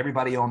things that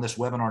everybody on this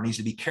webinar needs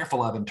to be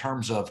careful of in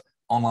terms of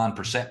online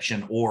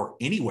perception, or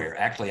anywhere.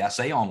 Actually, I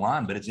say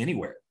online, but it's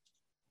anywhere.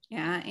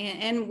 Yeah.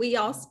 And we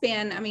all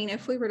spend,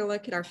 if we were to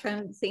look at our phone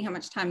and see how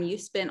much time you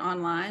spend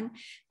online,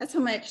 that's how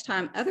much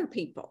time other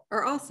people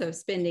are also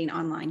spending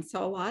online.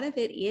 So a lot of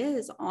it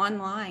is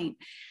online.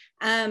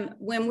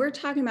 When we're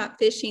talking about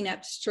fishing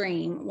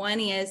upstream, one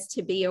is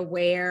to be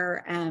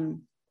aware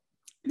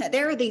that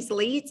there are these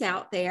leads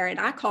out there, and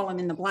I call them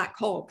in the black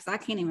hole because I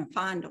can't even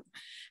find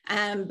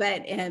them.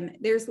 But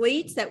there's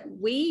leads that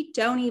we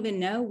don't even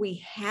know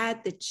we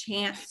had the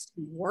chance to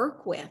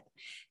work with.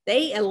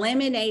 They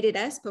eliminated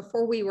us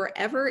before we were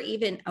ever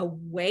even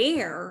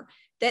aware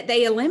that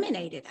they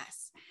eliminated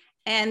us.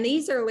 And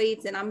these are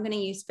leads, and I'm going to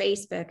use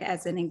Facebook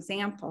as an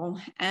example.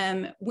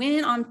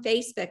 When on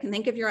Facebook, and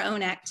think of your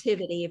own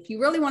activity, if you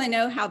really want to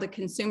know how the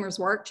consumers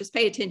work, just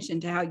pay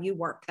attention to how you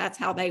work. That's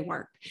how they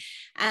work.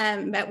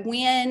 But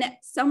when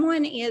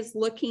someone is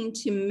looking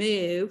to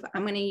move,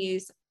 I'm going to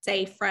use,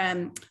 say,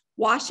 from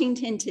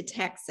Washington to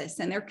Texas,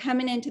 and they're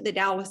coming into the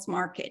Dallas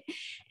market,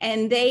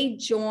 and they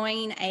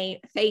join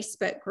a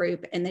Facebook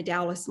group in the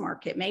Dallas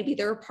market. Maybe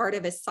they're a part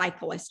of a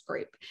cyclist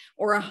group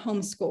or a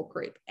homeschool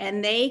group,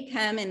 and they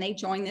come and they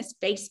join this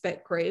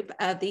Facebook group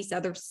of these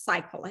other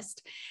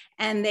cyclists,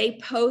 and they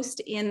post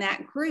in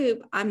that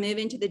group, I'm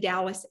moving to the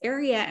Dallas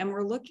area, and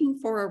we're looking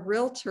for a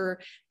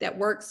realtor that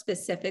works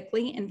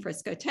specifically in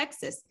Frisco,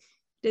 Texas.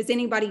 Does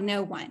anybody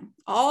know one?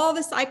 All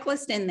the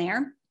cyclists in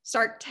there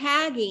start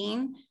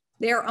tagging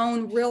their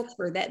own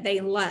realtor that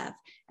they love.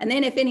 And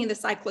then if any of the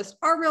cyclists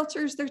are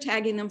realtors, they're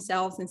tagging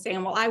themselves and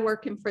saying, well, I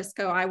work in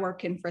Frisco, I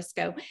work in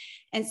Frisco.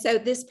 And so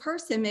this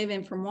person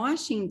moving from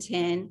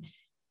Washington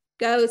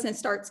goes and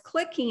starts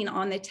clicking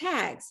on the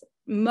tags.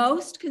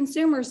 Most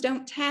consumers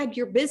don't tag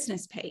your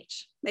business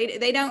page.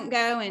 They don't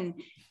go and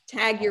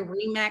tag your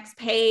RE/MAX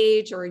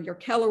page or your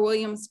Keller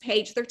Williams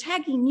page. They're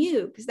tagging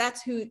you because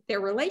that's who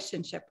their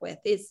relationship with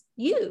is,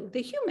 you,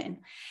 the human.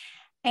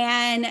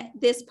 And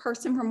this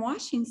person from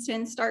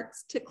Washington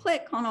starts to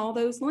click on all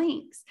those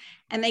links,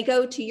 and they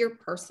go to your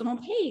personal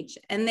page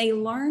and they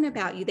learn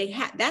about you.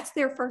 That's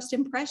their first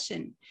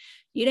impression.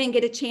 You didn't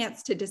get a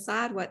chance to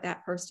decide what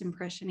that first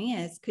impression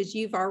is because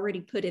you've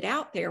already put it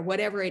out there,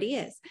 whatever it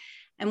is.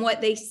 And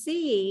what they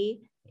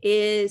see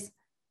is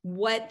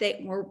what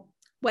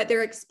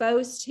they're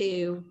exposed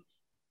to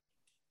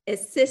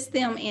assist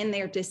them in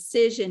their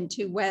decision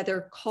to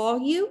whether call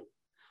you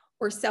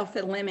or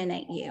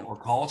self-eliminate you. Or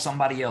call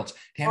somebody else.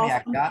 Tammy,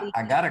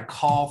 I got a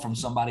call from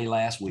somebody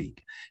last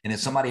week, and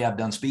it's somebody I've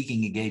done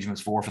speaking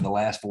engagements for the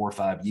last 4 or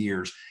 5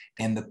 years.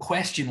 And the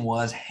question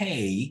was,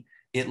 hey,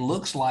 it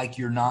looks like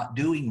you're not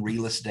doing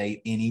real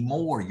estate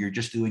anymore. You're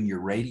just doing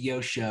your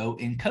radio show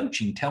and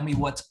coaching. Tell me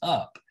what's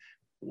up.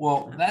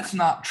 Well, that's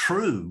not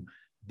true.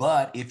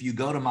 But if you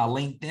go to my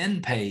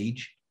LinkedIn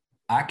page,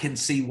 I can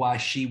see why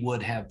she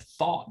would have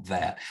thought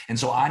that. And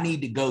so I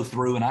need to go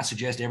through, and I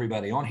suggest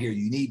everybody on here,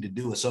 you need to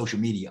do a social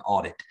media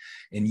audit,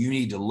 and you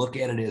need to look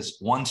at it as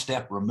one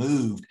step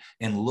removed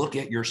and look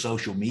at your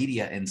social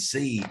media and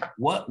see,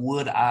 what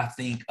would I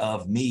think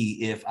of me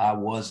if I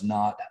was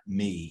not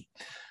me?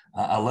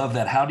 I love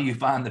that. How do you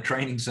find the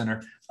training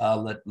center?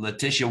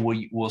 Letitia,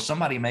 will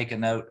somebody make a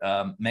note?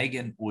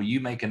 Megan, will you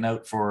make a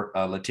note for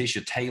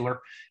Letitia Taylor?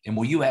 And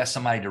will you ask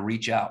somebody to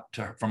reach out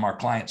to her from our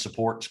client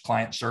supports,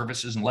 client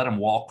services, and let them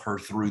walk her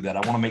through that? I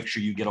want to make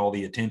sure you get all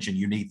the attention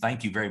you need.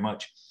 Thank you very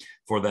much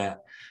for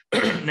that.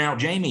 Now,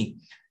 Jamie,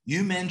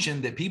 you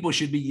mentioned that people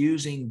should be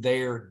using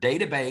their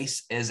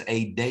database as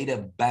a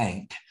data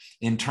bank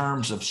in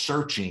terms of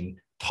searching.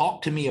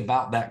 Talk to me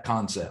about that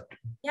concept.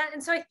 Yeah,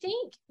 and so I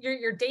think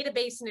your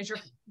database, and as you're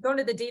going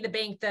to the data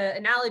bank, the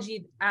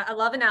analogy, I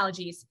love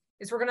analogies,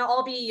 is we're going to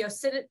all be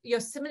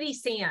Yosemite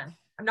Sam.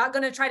 I'm not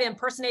going to try to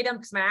impersonate him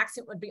because my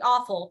accent would be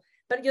awful,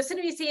 but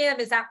Yosemite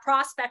Sam is that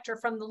prospector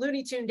from the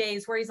Looney Tune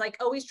days where he's like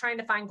always trying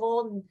to find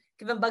gold and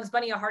giving Bugs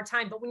Bunny a hard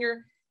time. But when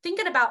you're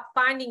thinking about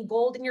finding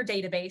gold in your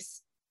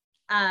database,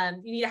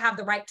 you need to have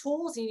the right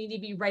tools, and you need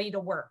to be ready to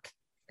work.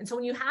 And so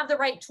when you have the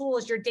right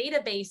tools, your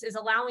database is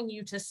allowing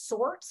you to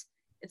sort.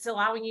 It's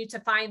allowing you to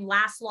find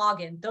last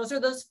login. Those are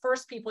those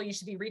first people you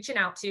should be reaching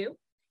out to.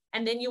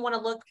 And then you want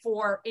to look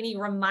for any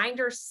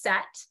reminders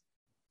set.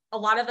 A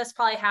lot of us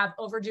probably have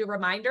overdue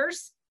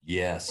reminders.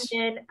 Yes.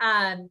 And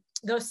then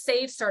those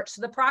save search,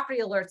 so the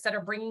property alerts that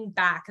are bringing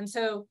back. And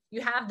so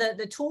you have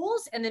the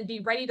tools, and then be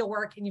ready to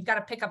work, and you've got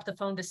to pick up the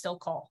phone to still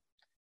call.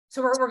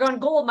 So we're going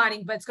gold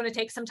mining, but it's going to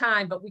take some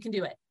time, but we can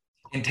do it.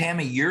 And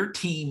Tammy, your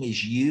team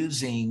is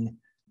using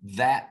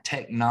that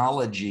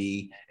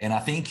technology, and I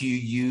think you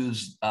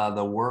use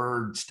the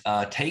words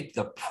take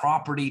the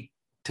property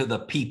to the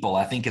people,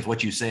 I think is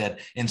what you said.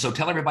 And so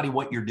tell everybody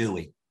what you're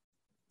doing.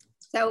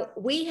 So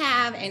we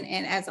have,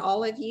 and as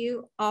all of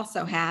you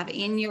also have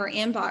in your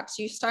inbox,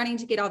 you're starting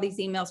to get all these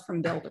emails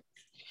from builders.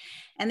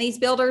 And these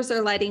builders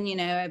are letting you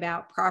know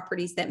about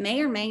properties that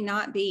may or may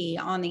not be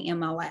on the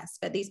MLS,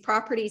 but these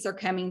properties are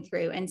coming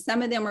through, and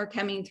some of them are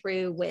coming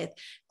through with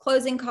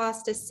closing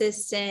cost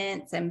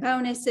assistance and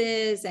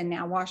bonuses, and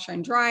now washer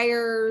and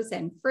dryers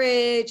and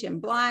fridge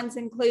and blinds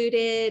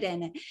included,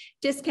 and a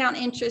discount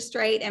interest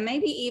rate, and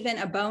maybe even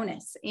a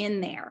bonus in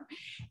there.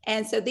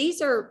 And so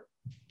these are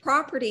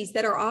properties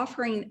that are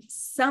offering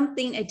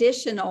something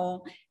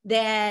additional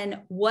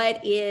than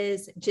what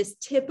is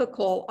just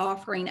typical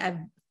offering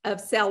of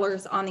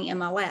sellers on the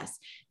MLS.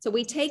 So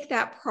we take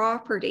that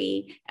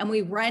property and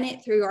we run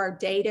it through our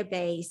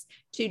database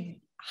to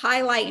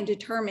highlight and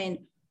determine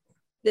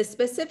the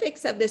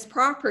specifics of this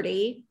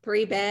property,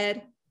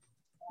 3-bed,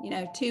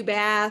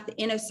 2-bath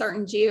in a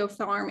certain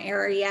geofarm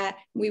area.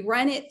 We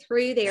run it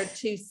through there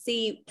to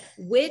see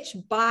which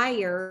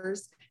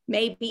buyers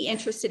may be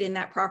interested in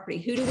that property.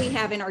 Who do we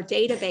have in our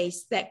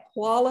database that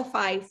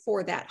qualify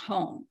for that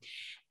home?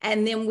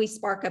 And then we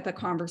spark up a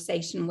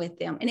conversation with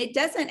them. And it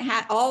doesn't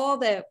have, all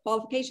the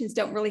qualifications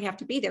don't really have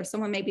to be there.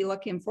 Someone may be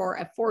looking for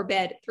a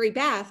 4-bed,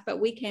 3-bath, but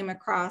we came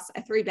across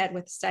a 3-bed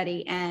with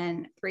study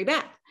and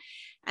 3-bath.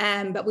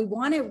 But we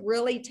want to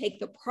really take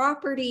the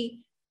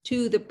property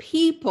to the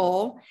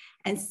people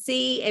and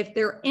see if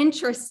they're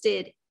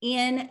interested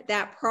in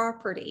that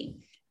property.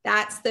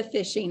 That's the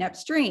fishing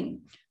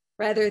upstream,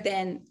 rather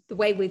than the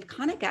way we've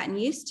kind of gotten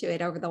used to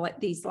it over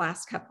these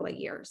last couple of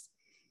years.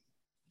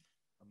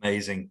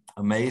 Amazing,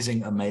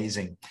 amazing,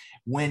 amazing.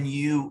 When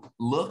you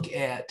look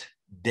at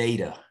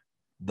data,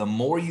 the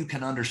more you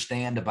can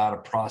understand about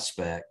a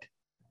prospect,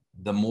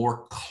 the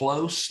more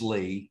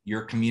closely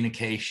your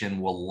communication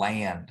will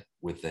land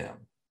with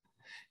them.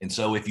 And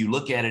so if you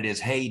look at it as,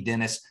 hey,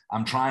 Dennis,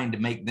 I'm trying to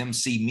make them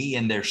see me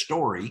in their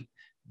story,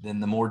 then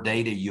the more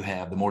data you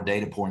have, the more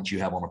data points you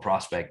have on a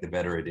prospect, the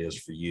better it is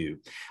for you.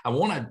 I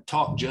want to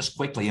talk just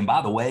quickly. And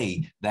by the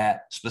way,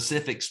 that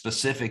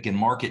specific and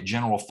market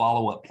general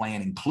follow-up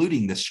plan,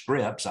 including the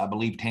scripts, I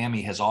believe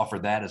Tammy has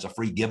offered that as a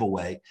free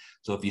giveaway.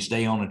 So if you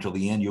stay on until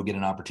the end, you'll get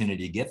an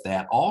opportunity to get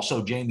that.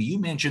 Also, Jamie, you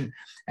mentioned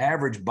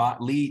average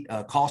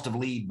cost of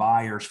lead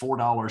buyers,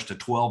 $4 to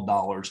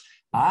 $12.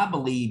 I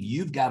believe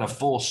you've got a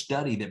full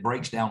study that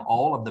breaks down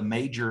all of the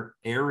major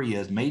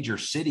areas, major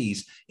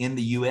cities in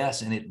the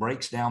U.S., and it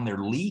breaks down their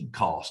lead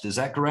cost. Is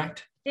that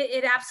correct?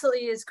 It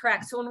absolutely is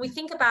correct. So when we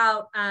think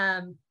about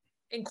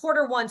in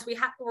quarter one, so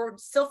we're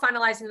still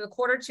finalizing the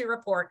quarter 2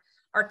 report.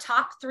 Our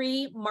top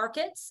 3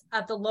 markets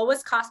of the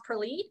lowest cost per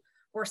lead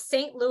were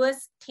St.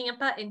 Louis,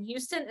 Tampa, and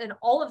Houston, and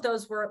all of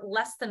those were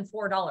less than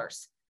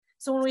 $4.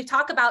 So when we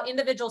talk about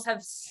individuals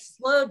have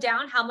slowed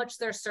down how much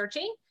they're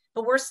searching,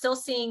 but we're still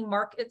seeing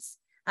markets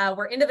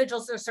where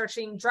individuals are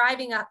searching,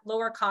 driving up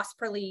lower cost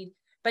per lead.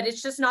 But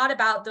it's just not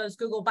about those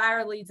Google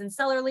buyer leads and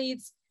seller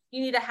leads.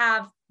 You need to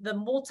have the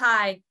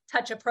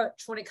multi-touch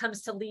approach when it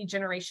comes to lead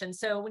generation.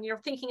 So when you're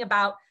thinking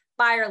about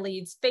buyer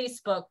leads,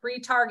 Facebook,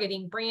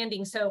 retargeting,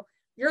 branding, so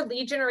your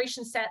lead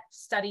generation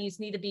studies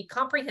need to be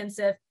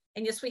comprehensive.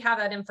 And yes, we have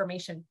that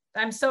information.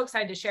 I'm so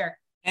excited to share.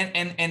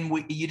 And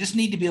you just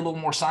need to be a little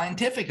more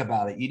scientific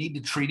about it. You need to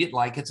treat it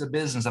like it's a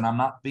business. And I'm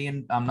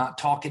not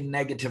talking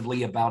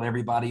negatively about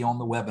everybody on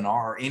the webinar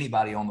or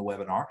anybody on the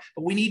webinar,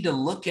 but we need to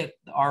look at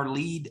our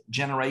lead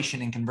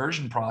generation and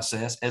conversion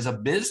process as a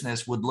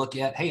business would look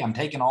at, hey, I'm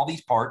taking all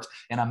these parts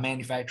and I'm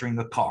manufacturing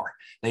a car.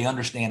 They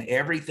understand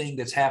everything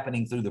that's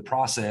happening through the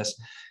process,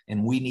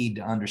 and we need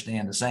to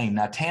understand the same.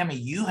 Now, Tammy,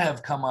 you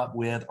have come up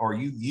with, or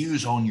you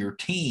use on your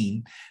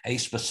team, a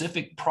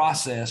specific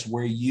process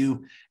where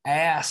you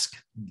ask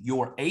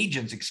your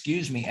agents,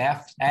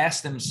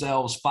 ask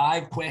themselves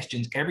 5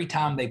 questions every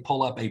time they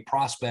pull up a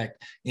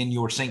prospect in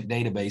your Sync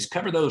database.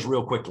 Cover those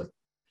real quickly.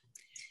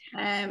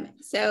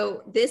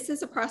 So this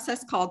is a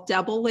process called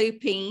double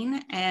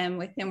looping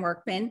within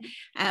Workman.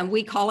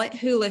 We call it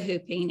hula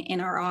hooping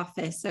in our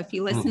office. So if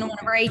you listen to one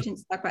of our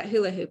agents talk about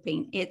hula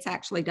hooping, it's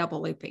actually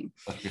double looping.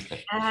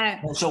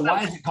 So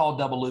why is it called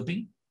double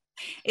looping?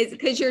 It's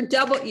because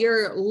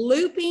you're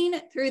looping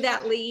through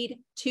that lead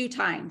 2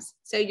 times.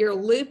 So you're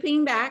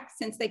looping back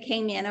since they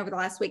came in over the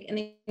last week, and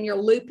then you're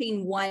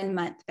looping 1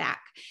 month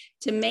back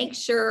to make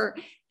sure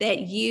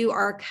that you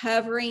are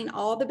covering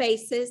all the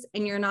bases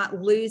and you're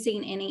not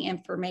losing any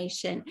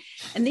information.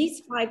 And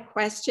these 5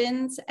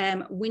 questions,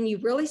 when you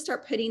really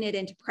start putting it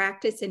into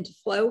practice, into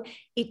flow,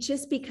 it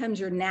just becomes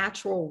your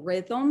natural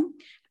rhythm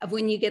of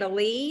when you get a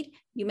lead,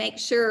 you make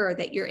sure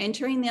that you're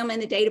entering them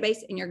in the database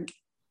and you're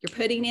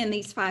putting in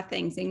these 5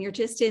 things and you're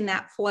just in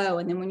that flow.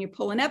 And then when you're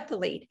pulling up the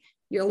lead,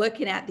 you're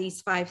looking at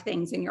these 5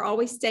 things and you're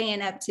always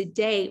staying up to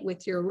date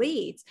with your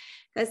leads.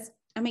 Because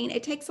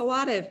it takes a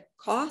lot of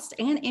cost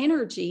and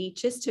energy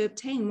just to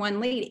obtain 1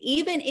 lead,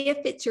 even if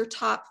it's your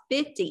top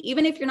 50,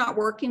 even if you're not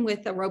working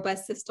with a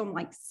robust system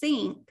like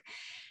Sync,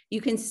 you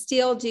can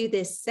still do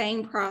this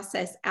same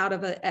process out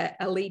of a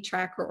lead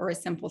tracker or a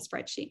simple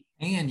spreadsheet.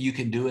 And you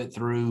can do it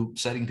through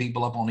setting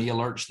people up on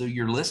e-alerts through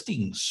your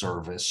listing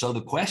service. So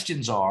the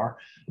questions are,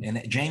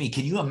 and Jamie,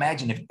 can you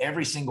imagine if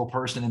every single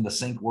person in the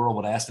Sync world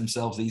would ask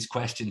themselves these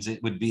questions?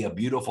 It would be a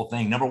beautiful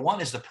thing. Number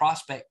 1, is the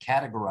prospect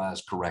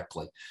categorized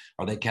correctly?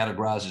 Are they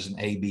categorized as an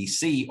A, B,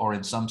 C, or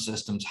in some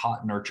systems,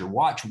 hot, nurture,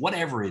 watch,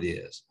 whatever it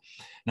is?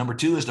 Number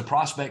 2, is the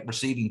prospect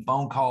receiving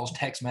phone calls,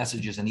 text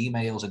messages, and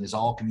emails, and is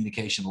all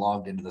communication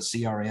logged into the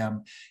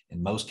CRM?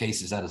 In most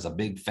cases, that is a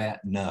big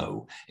fat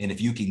no. And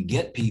if you can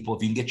get people,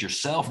 if you can get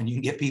yourself and you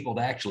can get people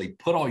to actually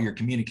put all your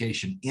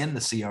communication in the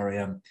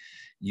CRM,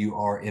 you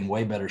are in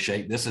way better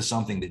shape. This is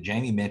something that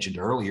Jamie mentioned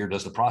earlier.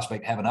 Does the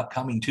prospect have an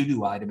upcoming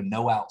to-do item and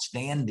no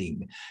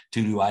outstanding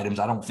to-do items?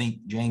 I don't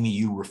think, Jamie,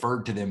 you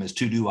referred to them as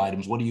to-do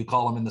items. What do you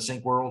call them in the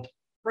Sync world?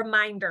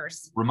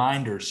 Reminders.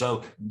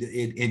 So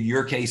in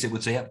your case, it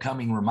would say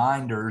upcoming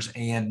reminders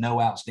and no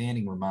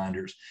outstanding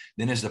reminders.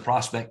 Then is the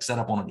prospect set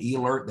up on an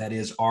e-alert? That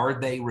is, are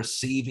they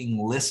receiving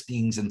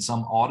listings in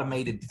some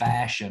automated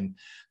fashion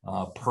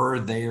per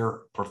their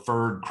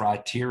preferred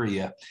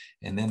criteria?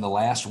 And then the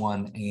last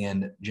one,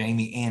 and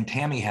Jamie and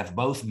Tammy have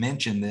both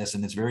mentioned this,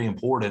 and it's very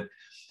important.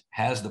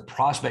 has the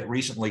prospect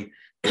recently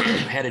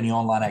had any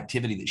online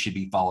activity that should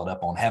be followed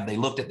up on? Have they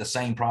looked at the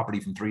same property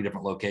from 3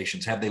 different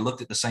locations? Have they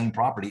looked at the same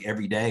property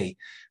every day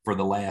for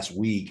the last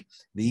week?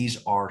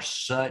 These are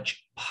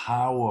such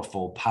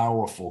powerful,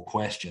 powerful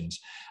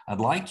questions. I'd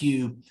like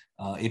you,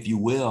 if you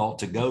will,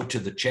 to go to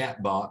the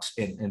chat box.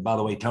 And by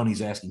the way,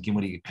 Tony's asking, can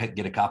we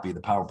get a copy of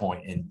the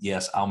PowerPoint? And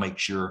yes, I'll make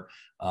sure,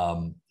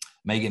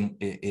 Megan,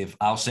 if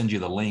I'll send you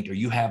the link, or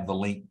you have the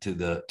link to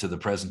the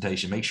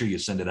presentation, make sure you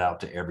send it out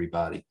to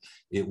everybody.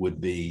 It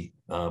would be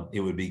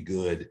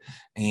good.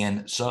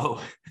 And so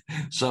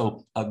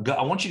I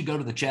want you to go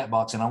to the chat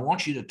box, and I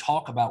want you to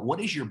talk about, what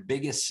is your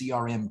biggest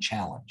CRM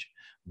challenge?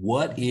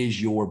 What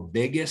is your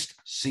biggest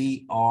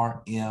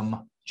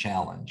CRM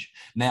challenge?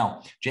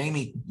 Now,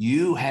 Jamie,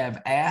 you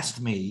have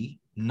asked me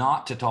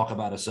not to talk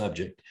about a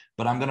subject,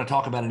 but I'm going to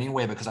talk about it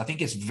anyway, because I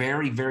think it's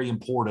very, very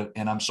important.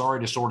 And I'm sorry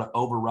to sort of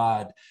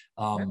override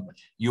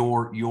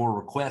your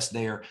request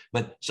there.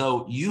 But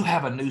so you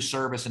have a new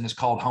service, and it's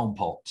called Home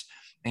Pulse.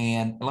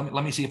 And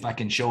let me see if I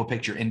can show a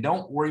picture. And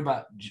don't worry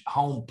about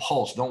Home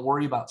Pulse. Don't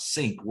worry about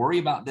Sync. Worry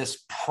about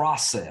this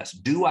process.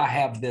 Do I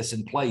have this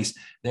in place?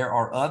 There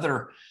are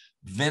other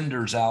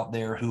vendors out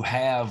there who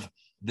have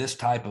this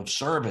type of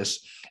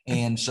service.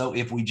 And so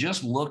if we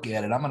just look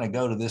at it, I'm going to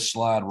go to this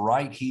slide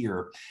right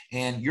here.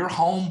 And your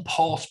Home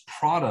Pulse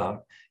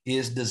product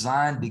is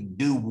designed to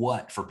do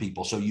what for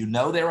people? So you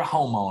know they're a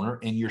homeowner,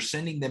 and you're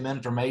sending them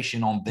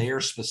information on their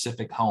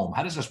specific home.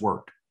 How does this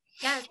work?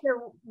 Yeah,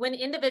 so when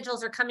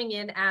individuals are coming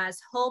in as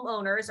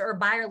homeowners or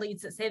buyer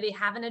leads that say they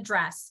have an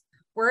address,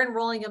 we're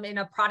enrolling them in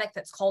a product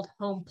that's called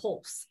Home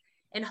Pulse.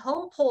 And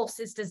Home Pulse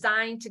is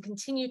designed to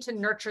continue to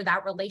nurture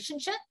that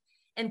relationship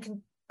and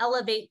can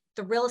elevate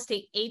the real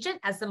estate agent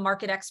as the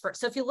market expert.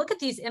 So if you look at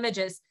these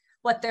images,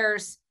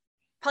 there's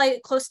probably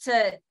close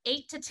to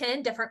 8 to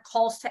 10 different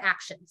calls to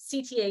action.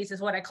 CTAs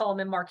is what I call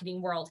them in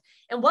marketing world.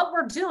 And what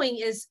we're doing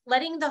is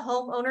letting the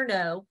homeowner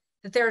know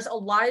that there's a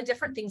lot of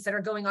different things that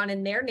are going on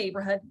in their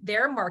neighborhood,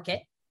 their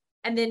market,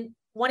 and then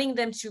wanting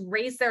them to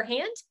raise their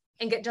hand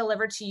and get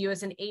delivered to you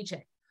as an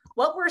agent.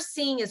 What we're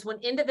seeing is when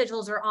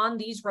individuals are on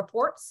these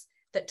reports,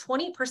 that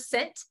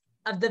 20%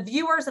 of the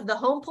viewers of the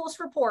Home Pulse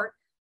report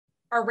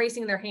are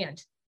raising their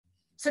hand.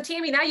 So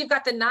Tammy, now you've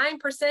got the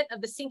 9% of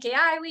the Sync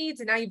AI leads,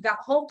 and now you've got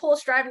Home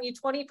Pulse driving you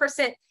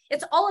 20%.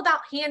 It's all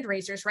about hand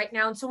raisers right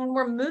now. And so when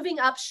we're moving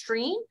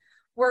upstream,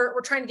 we're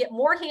trying to get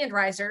more hand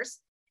raisers,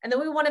 and then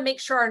we want to make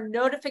sure our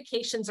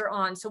notifications are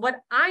on. So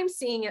what I'm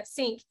seeing at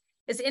Sync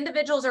is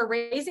individuals are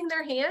raising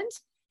their hand,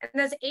 and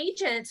as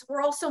agents,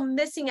 we're also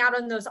missing out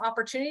on those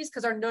opportunities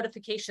because our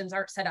notifications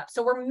aren't set up.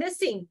 So we're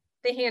missing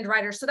the hand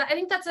writers. So I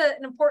think that's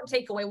an important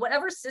takeaway.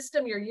 Whatever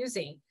system you're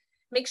using,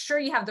 make sure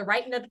you have the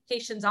right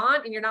notifications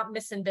on and you're not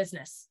missing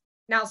business.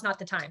 Now's not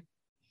the time.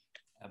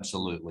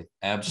 Absolutely.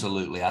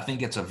 Absolutely. I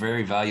think it's a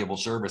very valuable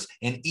service.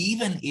 And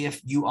even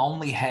if you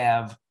only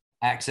have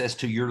access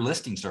to your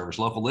listing service,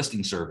 local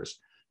listing service,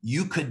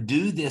 you could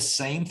do this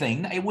same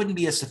thing. It wouldn't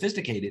be as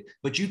sophisticated,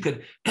 but you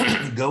could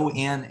go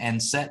in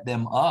and set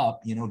them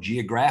up,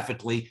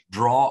 geographically,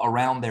 draw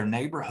around their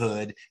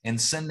neighborhood and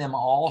send them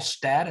all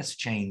status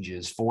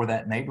changes for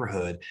that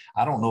neighborhood.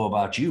 I don't know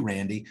about you,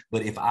 Randy,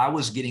 but if I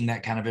was getting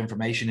that kind of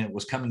information, it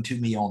was coming to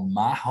me on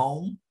my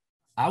home,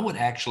 I would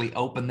actually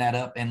open that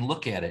up and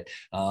look at it.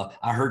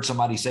 I heard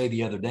somebody say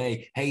the other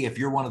day, hey, if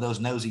you're one of those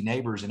nosy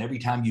neighbors and every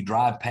time you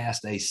drive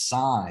past a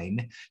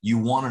sign, you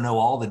want to know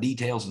all the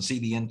details and see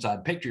the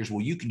inside pictures,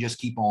 well, you can just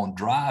keep on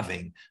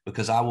driving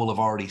because I will have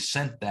already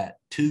sent that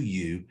to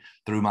you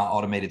through my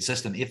automated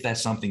system if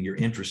that's something you're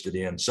interested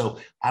in. So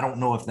I don't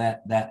know if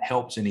that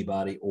helps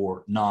anybody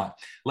or not.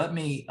 Let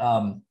me,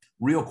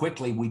 real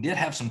quickly, we did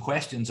have some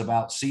questions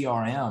about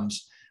CRMs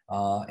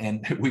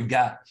and we've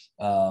got,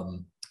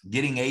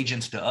 getting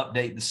agents to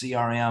update the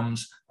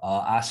CRMs.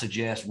 I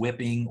suggest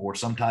whipping or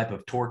some type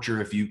of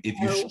torture. If you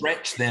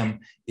stretch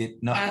them,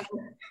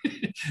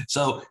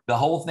 So the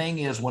whole thing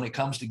is when it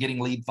comes to getting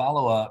lead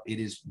follow-up, it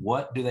is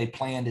what do they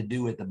plan to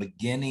do at the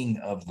beginning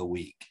of the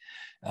week?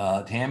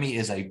 Tammy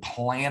is a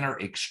planner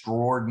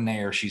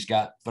extraordinaire. She's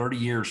got 30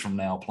 years from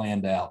now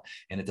planned out.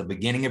 And at the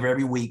beginning of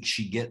every week,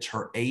 she gets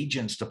her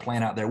agents to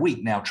plan out their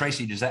week. Now,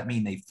 Tracy, does that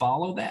mean they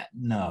follow that?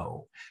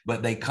 No,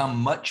 but they come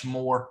much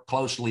more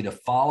closely to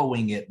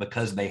following it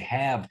because they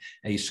have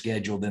a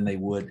schedule than they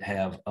would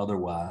have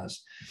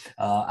otherwise.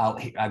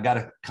 I've got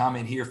a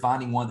comment here,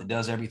 finding one that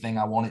does everything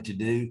I want it to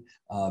do.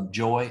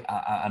 Joy,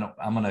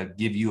 I'm going to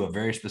give you a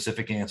very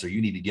specific answer.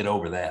 You need to get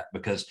over that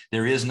because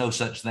there is no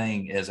such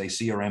thing as a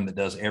CRM that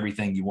does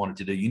everything you want it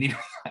to do. You need,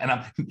 and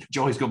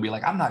Joy's going to be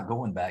like, I'm not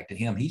going back to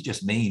him. He's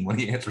just mean when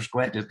he answers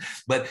questions,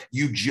 but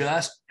you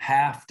just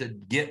have to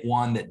get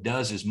one that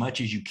does as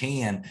much as you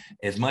can,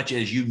 as much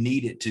as you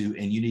need it to,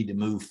 and you need to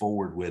move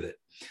forward with it.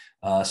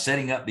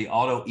 Setting up the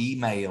auto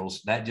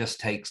emails, that just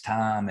takes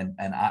time. And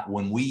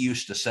when we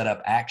used to set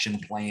up action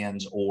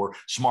plans or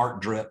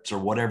smart drips or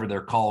whatever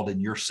they're called in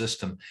your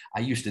system,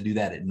 I used to do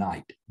that at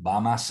night by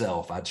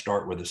myself. I'd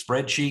start with a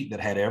spreadsheet that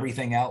had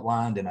everything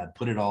outlined, and I'd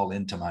put it all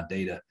into my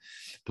database.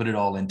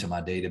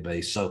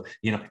 So,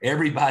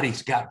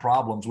 everybody's got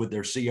problems with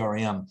their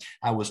CRM.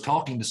 I was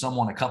talking to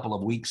someone a couple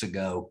of weeks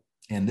ago,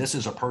 and this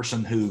is a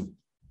person who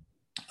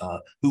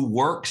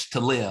works to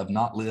live,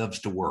 not lives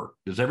to work.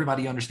 Does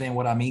everybody understand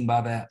what I mean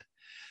by that?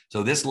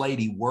 So this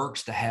lady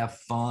works to have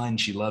fun.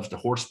 She loves to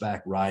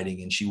horseback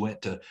riding, and she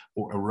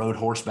rode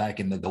horseback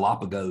in the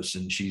Galapagos,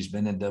 and she's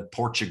been into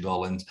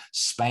Portugal and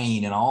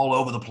Spain and all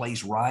over the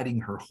place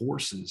riding her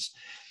horses.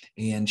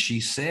 And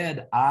she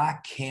said, I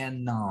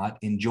cannot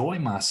enjoy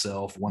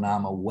myself when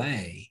I'm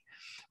away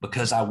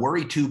because I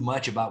worry too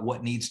much about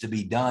what needs to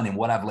be done and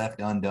what I've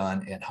left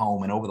undone at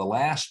home. And over the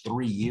last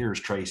 3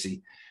 years,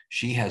 Tracy,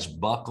 she has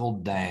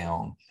buckled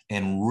down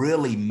and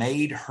really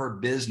made her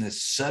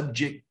business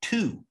subject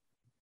to,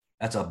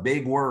 that's a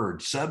big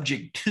word,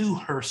 subject to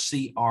her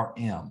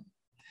CRM.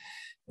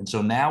 And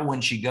so now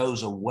when she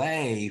goes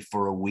away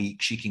for a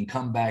week, she can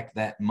come back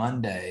that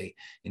Monday,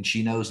 and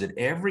she knows that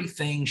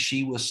everything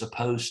she was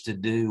supposed to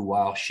do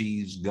while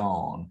she's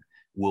gone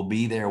will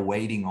be there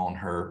waiting on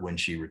her when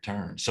she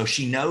returns. So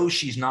she knows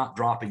she's not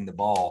dropping the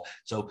ball.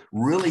 So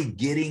really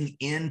getting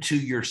into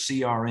your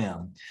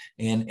CRM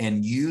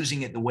and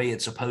using it the way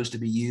it's supposed to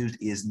be used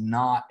is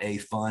not a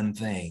fun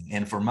thing.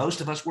 And for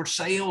most of us, we're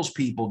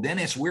salespeople.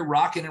 Dennis, we're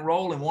rocking and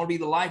rolling, want to be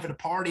the life of the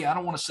party. I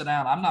don't want to sit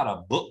down. I'm not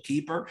a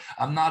bookkeeper.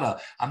 I'm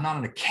not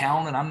an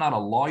accountant. I'm not a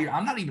lawyer.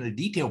 I'm not even a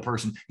detail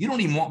person. You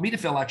don't even want me to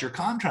fill out your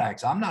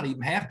contracts. I'm not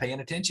even half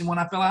paying attention when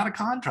I fill out a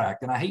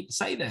contract. And I hate to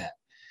say that.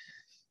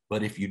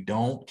 But if you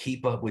don't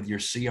keep up with your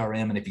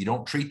CRM, and if you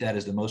don't treat that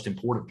as the most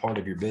important part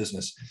of your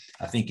business,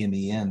 I think in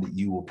the end that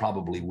you will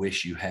probably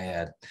wish you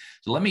had.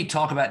 So let me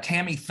talk about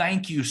Tammy.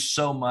 Thank you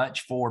so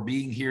much for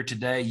being here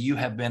today. You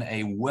have been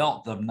a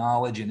wealth of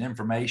knowledge and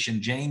information.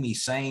 Jamie,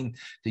 same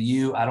to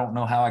you. I don't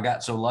know how I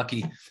got so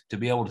lucky to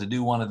be able to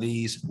do one of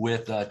these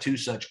with two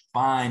such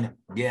fine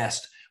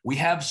guests. We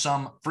have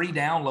some free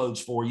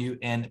downloads for you,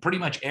 and pretty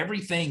much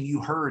everything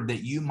you heard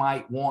that you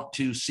might want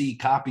to see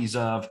copies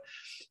of,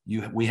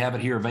 we have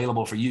it here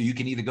available for you. You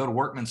can either go to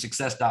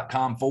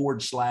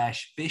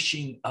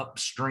workmansuccess.com/fishing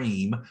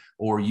upstream,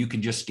 or you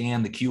can just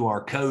scan the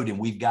QR code, and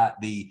we've got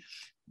the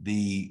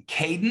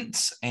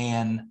cadence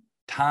and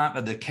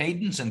time, the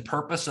cadence and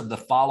purpose of the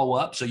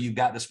follow-up. So you've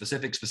got the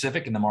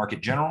specific and the market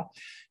general.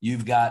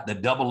 You've got the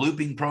double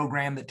looping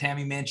program that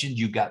Tammy mentioned.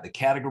 You've got the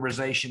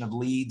categorization of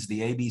leads,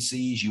 the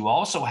ABCs. You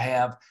also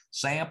have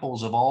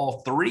samples of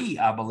all three,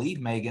 I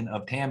believe, Megan,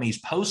 of Tammy's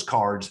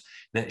postcards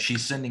that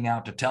she's sending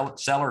out to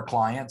seller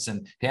clients.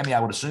 And Tammy, I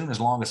would assume as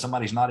long as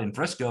somebody's not in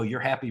Frisco, you're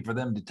happy for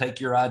them to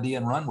take your idea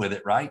and run with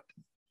it, right?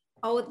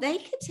 Oh, they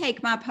could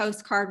take my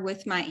postcard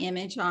with my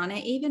image on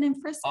it, even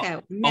in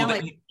Frisco. Mail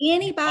it to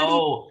anybody.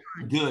 Oh,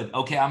 good.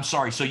 Okay, I'm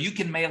sorry. So you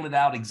can mail it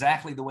out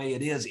exactly the way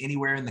it is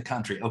anywhere in the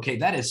country. Okay,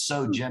 that is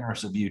so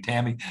generous of you,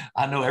 Tammy.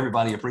 I know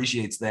everybody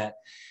appreciates that.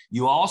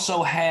 You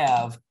also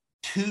have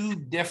two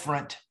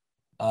different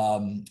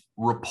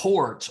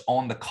reports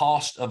on the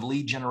cost of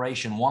lead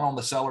generation, one on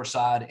the seller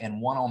side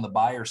and one on the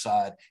buyer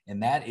side.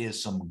 And that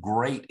is some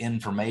great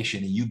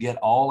information. And you get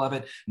all of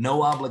it.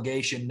 No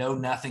obligation, no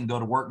nothing. Go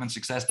to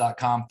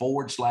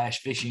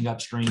workmansuccess.com/fishing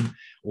upstream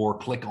or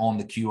click on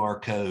the QR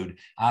code.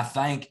 I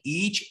thank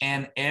each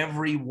and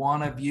every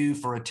one of you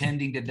for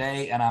attending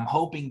today. And I'm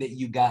hoping that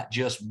you got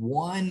just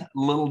one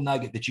little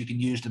nugget that you can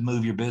use to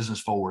move your business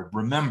forward.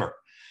 Remember,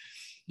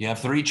 you have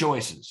three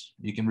choices.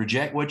 You can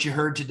reject what you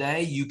heard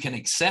today. You can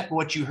accept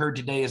what you heard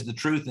today as the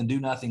truth and do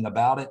nothing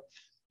about it.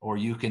 Or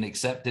you can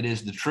accept it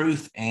as the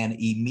truth and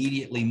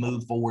immediately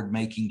move forward,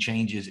 making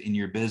changes in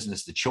your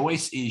business. The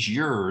choice is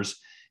yours.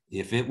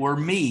 If it were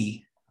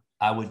me,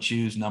 I would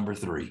choose number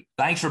 3.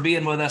 Thanks for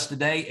being with us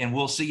today, and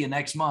we'll see you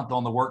next month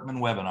on the Workman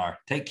webinar.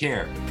 Take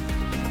care.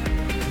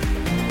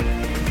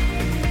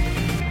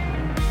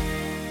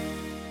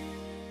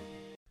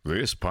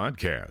 This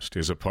podcast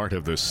is a part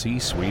of the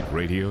C-Suite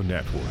Radio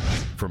Network.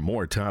 For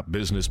more top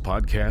business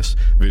podcasts,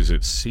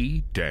 visit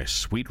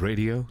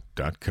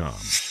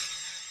c-suiteradio.com.